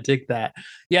kind of dig that.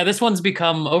 Yeah, this one's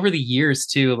become over the years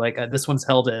too. Like this one's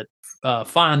held a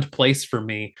fond place for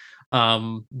me.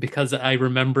 Because I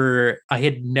remember I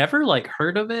had never like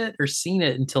heard of it or seen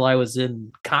it until I was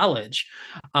in college,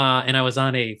 and I was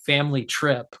on a family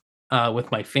trip with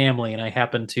my family, and I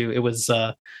happened to. It was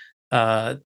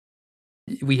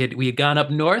we had gone up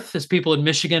north, as people in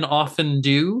Michigan often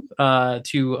do, up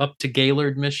to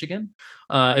Gaylord, Michigan.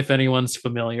 If anyone's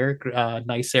familiar,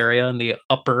 nice area in the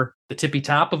tippy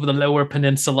top of the lower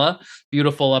peninsula,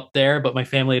 beautiful up there. But my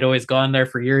family had always gone there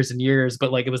for years and years.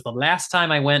 But like, it was the last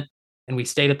time I went. And we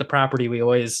stayed at the property we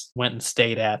always went and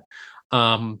stayed at,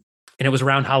 and it was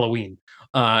around Halloween.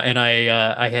 And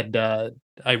I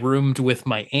roomed with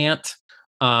my aunt,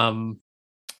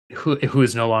 who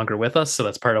is no longer with us. So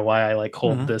that's part of why I like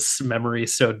hold this memory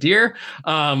so dear.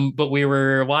 But we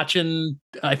were watching,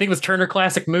 I think it was Turner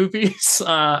Classic Movies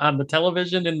on the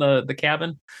television in the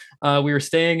cabin we were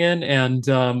staying in,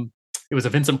 and it was a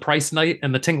Vincent Price night,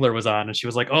 and the Tingler was on, and she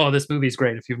was like, "Oh, this movie's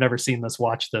great. If you've never seen this,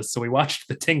 watch this." So we watched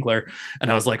the Tingler, and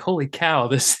I was like, "Holy cow,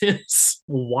 this is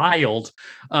wild!"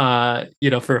 For a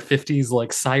 '50s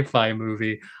like sci-fi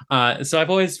movie. So I've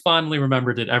always fondly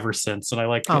remembered it ever since, and I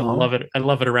love it. I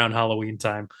love it around Halloween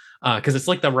time because it's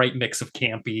like the right mix of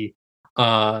campy,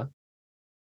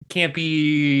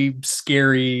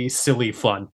 scary, silly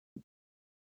fun.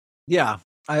 Yeah.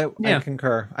 I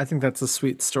concur. I think that's a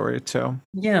sweet story too.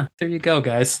 Yeah, there you go,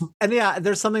 guys. And yeah,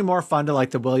 there's something more fun to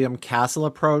like the William Castle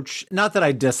approach. Not that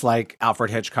I dislike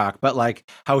Alfred Hitchcock, but like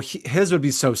how his would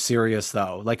be so serious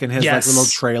though. Like in his like little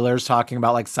trailers talking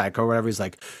about like Psycho or whatever, he's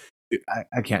like,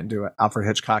 I can't do it Alfred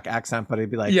Hitchcock accent, but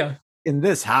he'd be like, in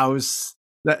this house.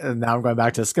 And now I'm going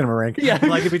back to Skinamarink. Yeah,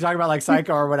 like if you talk about like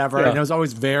Psycho or whatever, and it was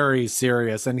always very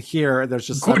serious. And here, there's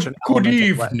just such an good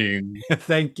evening.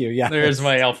 Thank you. Yeah, there's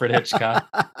my Alfred Hitchcock.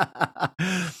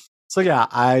 So yeah,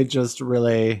 I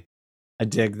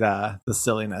dig the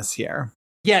silliness here.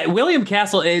 Yeah, William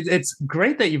Castle. It's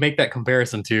great that you make that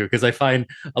comparison too, because I find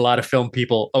a lot of film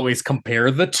people always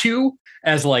compare the two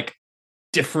as like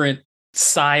different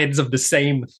sides of the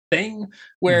same thing.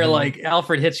 Where like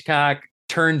Alfred Hitchcock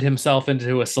turned himself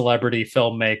into a celebrity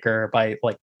filmmaker by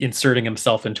like inserting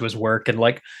himself into his work and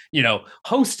like,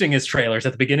 hosting his trailers.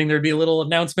 At the beginning, there'd be a little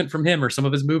announcement from him, or some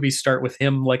of his movies start with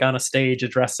him like on a stage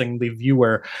addressing the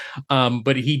viewer.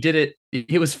 But he did it.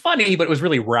 It was funny, but it was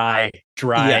really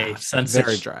dry sense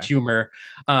very of dry humor.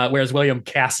 Whereas William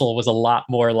Castle was a lot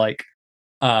more like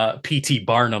P.T.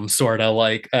 Barnum, sort of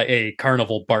like a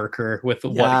carnival barker with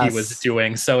what he was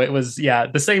doing. So it was,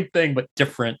 the same thing, but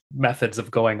different methods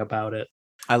of going about it.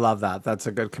 I love that. That's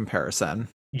a good comparison.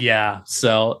 Yeah.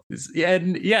 So,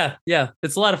 and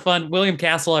it's a lot of fun. William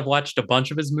Castle, I've watched a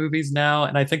bunch of his movies now,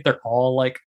 and I think they're all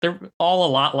a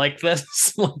lot like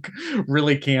this, like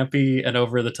really campy and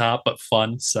over the top, but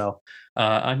fun. So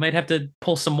I might have to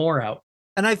pull some more out.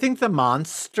 And I think the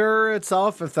monster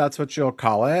itself, if that's what you'll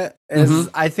call it, is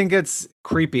I think it's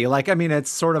creepy. Like, I mean, it's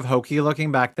sort of hokey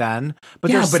looking back then,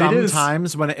 but there's some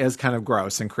times when it is kind of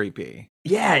gross and creepy.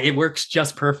 Yeah, it works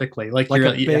just perfectly. Like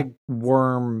a big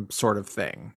worm sort of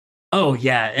thing. Oh,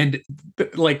 yeah. And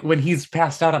like when he's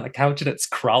passed out on the couch and it's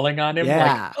crawling on him,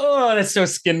 like, oh, that's so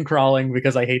skin crawling,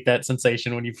 because I hate that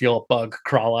sensation when you feel a bug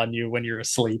crawl on you when you're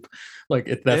asleep.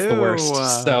 Like that's the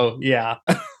worst. So, yeah.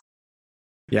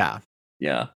 Yeah.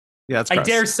 Yeah. Yeah, I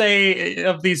dare say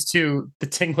of these two, the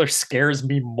Tingler scares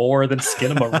me more than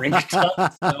Skinamarink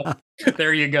does. So,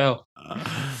 there you go.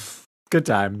 Good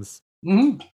times.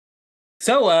 Mm-hmm.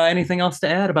 So, anything else to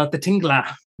add about the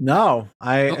Tingler? No,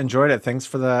 I enjoyed it. Thanks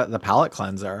for the palate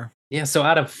cleanser. Yeah, so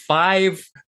out of 5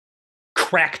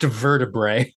 cracked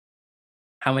vertebrae,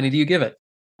 how many do you give it?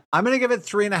 I'm going to give it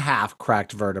 3.5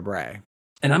 cracked vertebrae.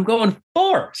 And I'm going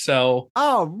 4, so...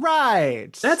 All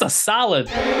right. That's a solid...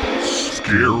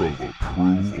 Scare of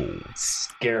approval.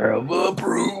 Scare of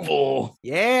approval.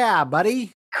 Yeah,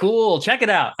 buddy. Cool. Check it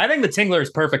out. I think the Tingler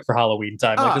is perfect for Halloween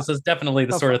time. Like, this is definitely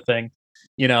the sort of thing,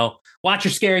 watch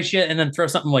your scary shit and then throw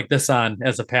something like this on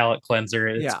as a palate cleanser.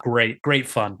 It's great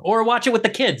fun. Or watch it with the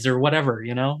kids or whatever,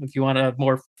 if you want a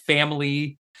more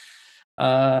family...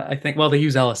 I think, they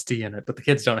use LSD in it, but the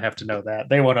kids don't have to know that.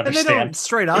 They won't understand. And they don't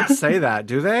straight up say that,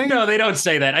 do they? No, they don't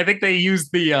say that. I think they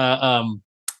use the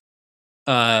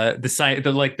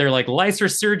like they're like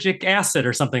lysergic acid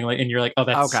or something like, and you're like, oh,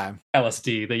 that's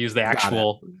LSD. They use the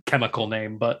actual chemical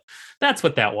name, but that's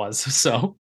what that was.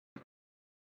 So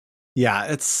yeah,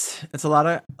 it's a lot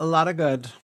of good.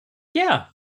 Yeah.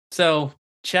 So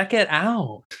check it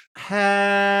out.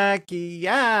 Heck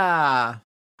yeah.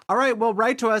 All right, well,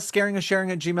 write to us,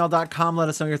 scaringandSharing@gmail.com. Let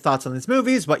us know your thoughts on these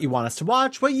movies, what you want us to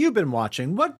watch, what you've been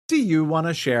watching. What do you want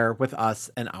to share with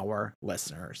us and our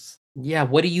listeners? Yeah,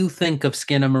 what do you think of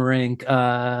Skinamarink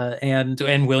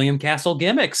and William Castle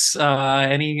gimmicks?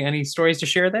 Any stories to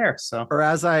share there? So, or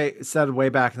as I said way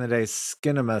back in the day,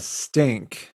 Skinama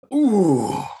stink.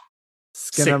 Ooh,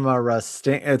 Skinamara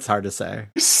stink. It's hard to say.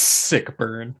 Sick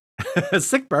burn.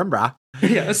 Sick burn, brah.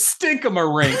 Yeah,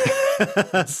 Stinkamarink.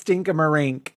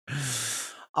 Stinkamarink.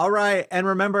 All right, and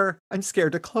remember, I'm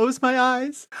scared to close my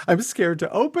eyes. I'm scared to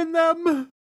open them.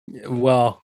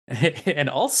 Well, and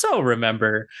also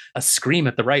remember, a scream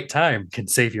at the right time can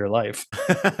save your life.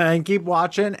 And keep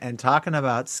watching and talking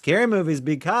about scary movies,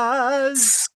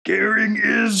 because scaring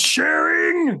is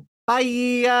sharing.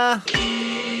 Bye.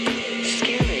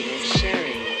 Scaring is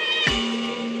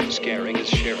sharing. Scaring is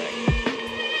sharing.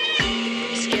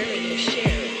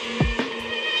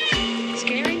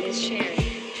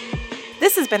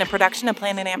 This has been a production of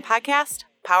Planet Ant Podcast,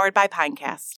 powered by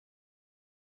Pinecast.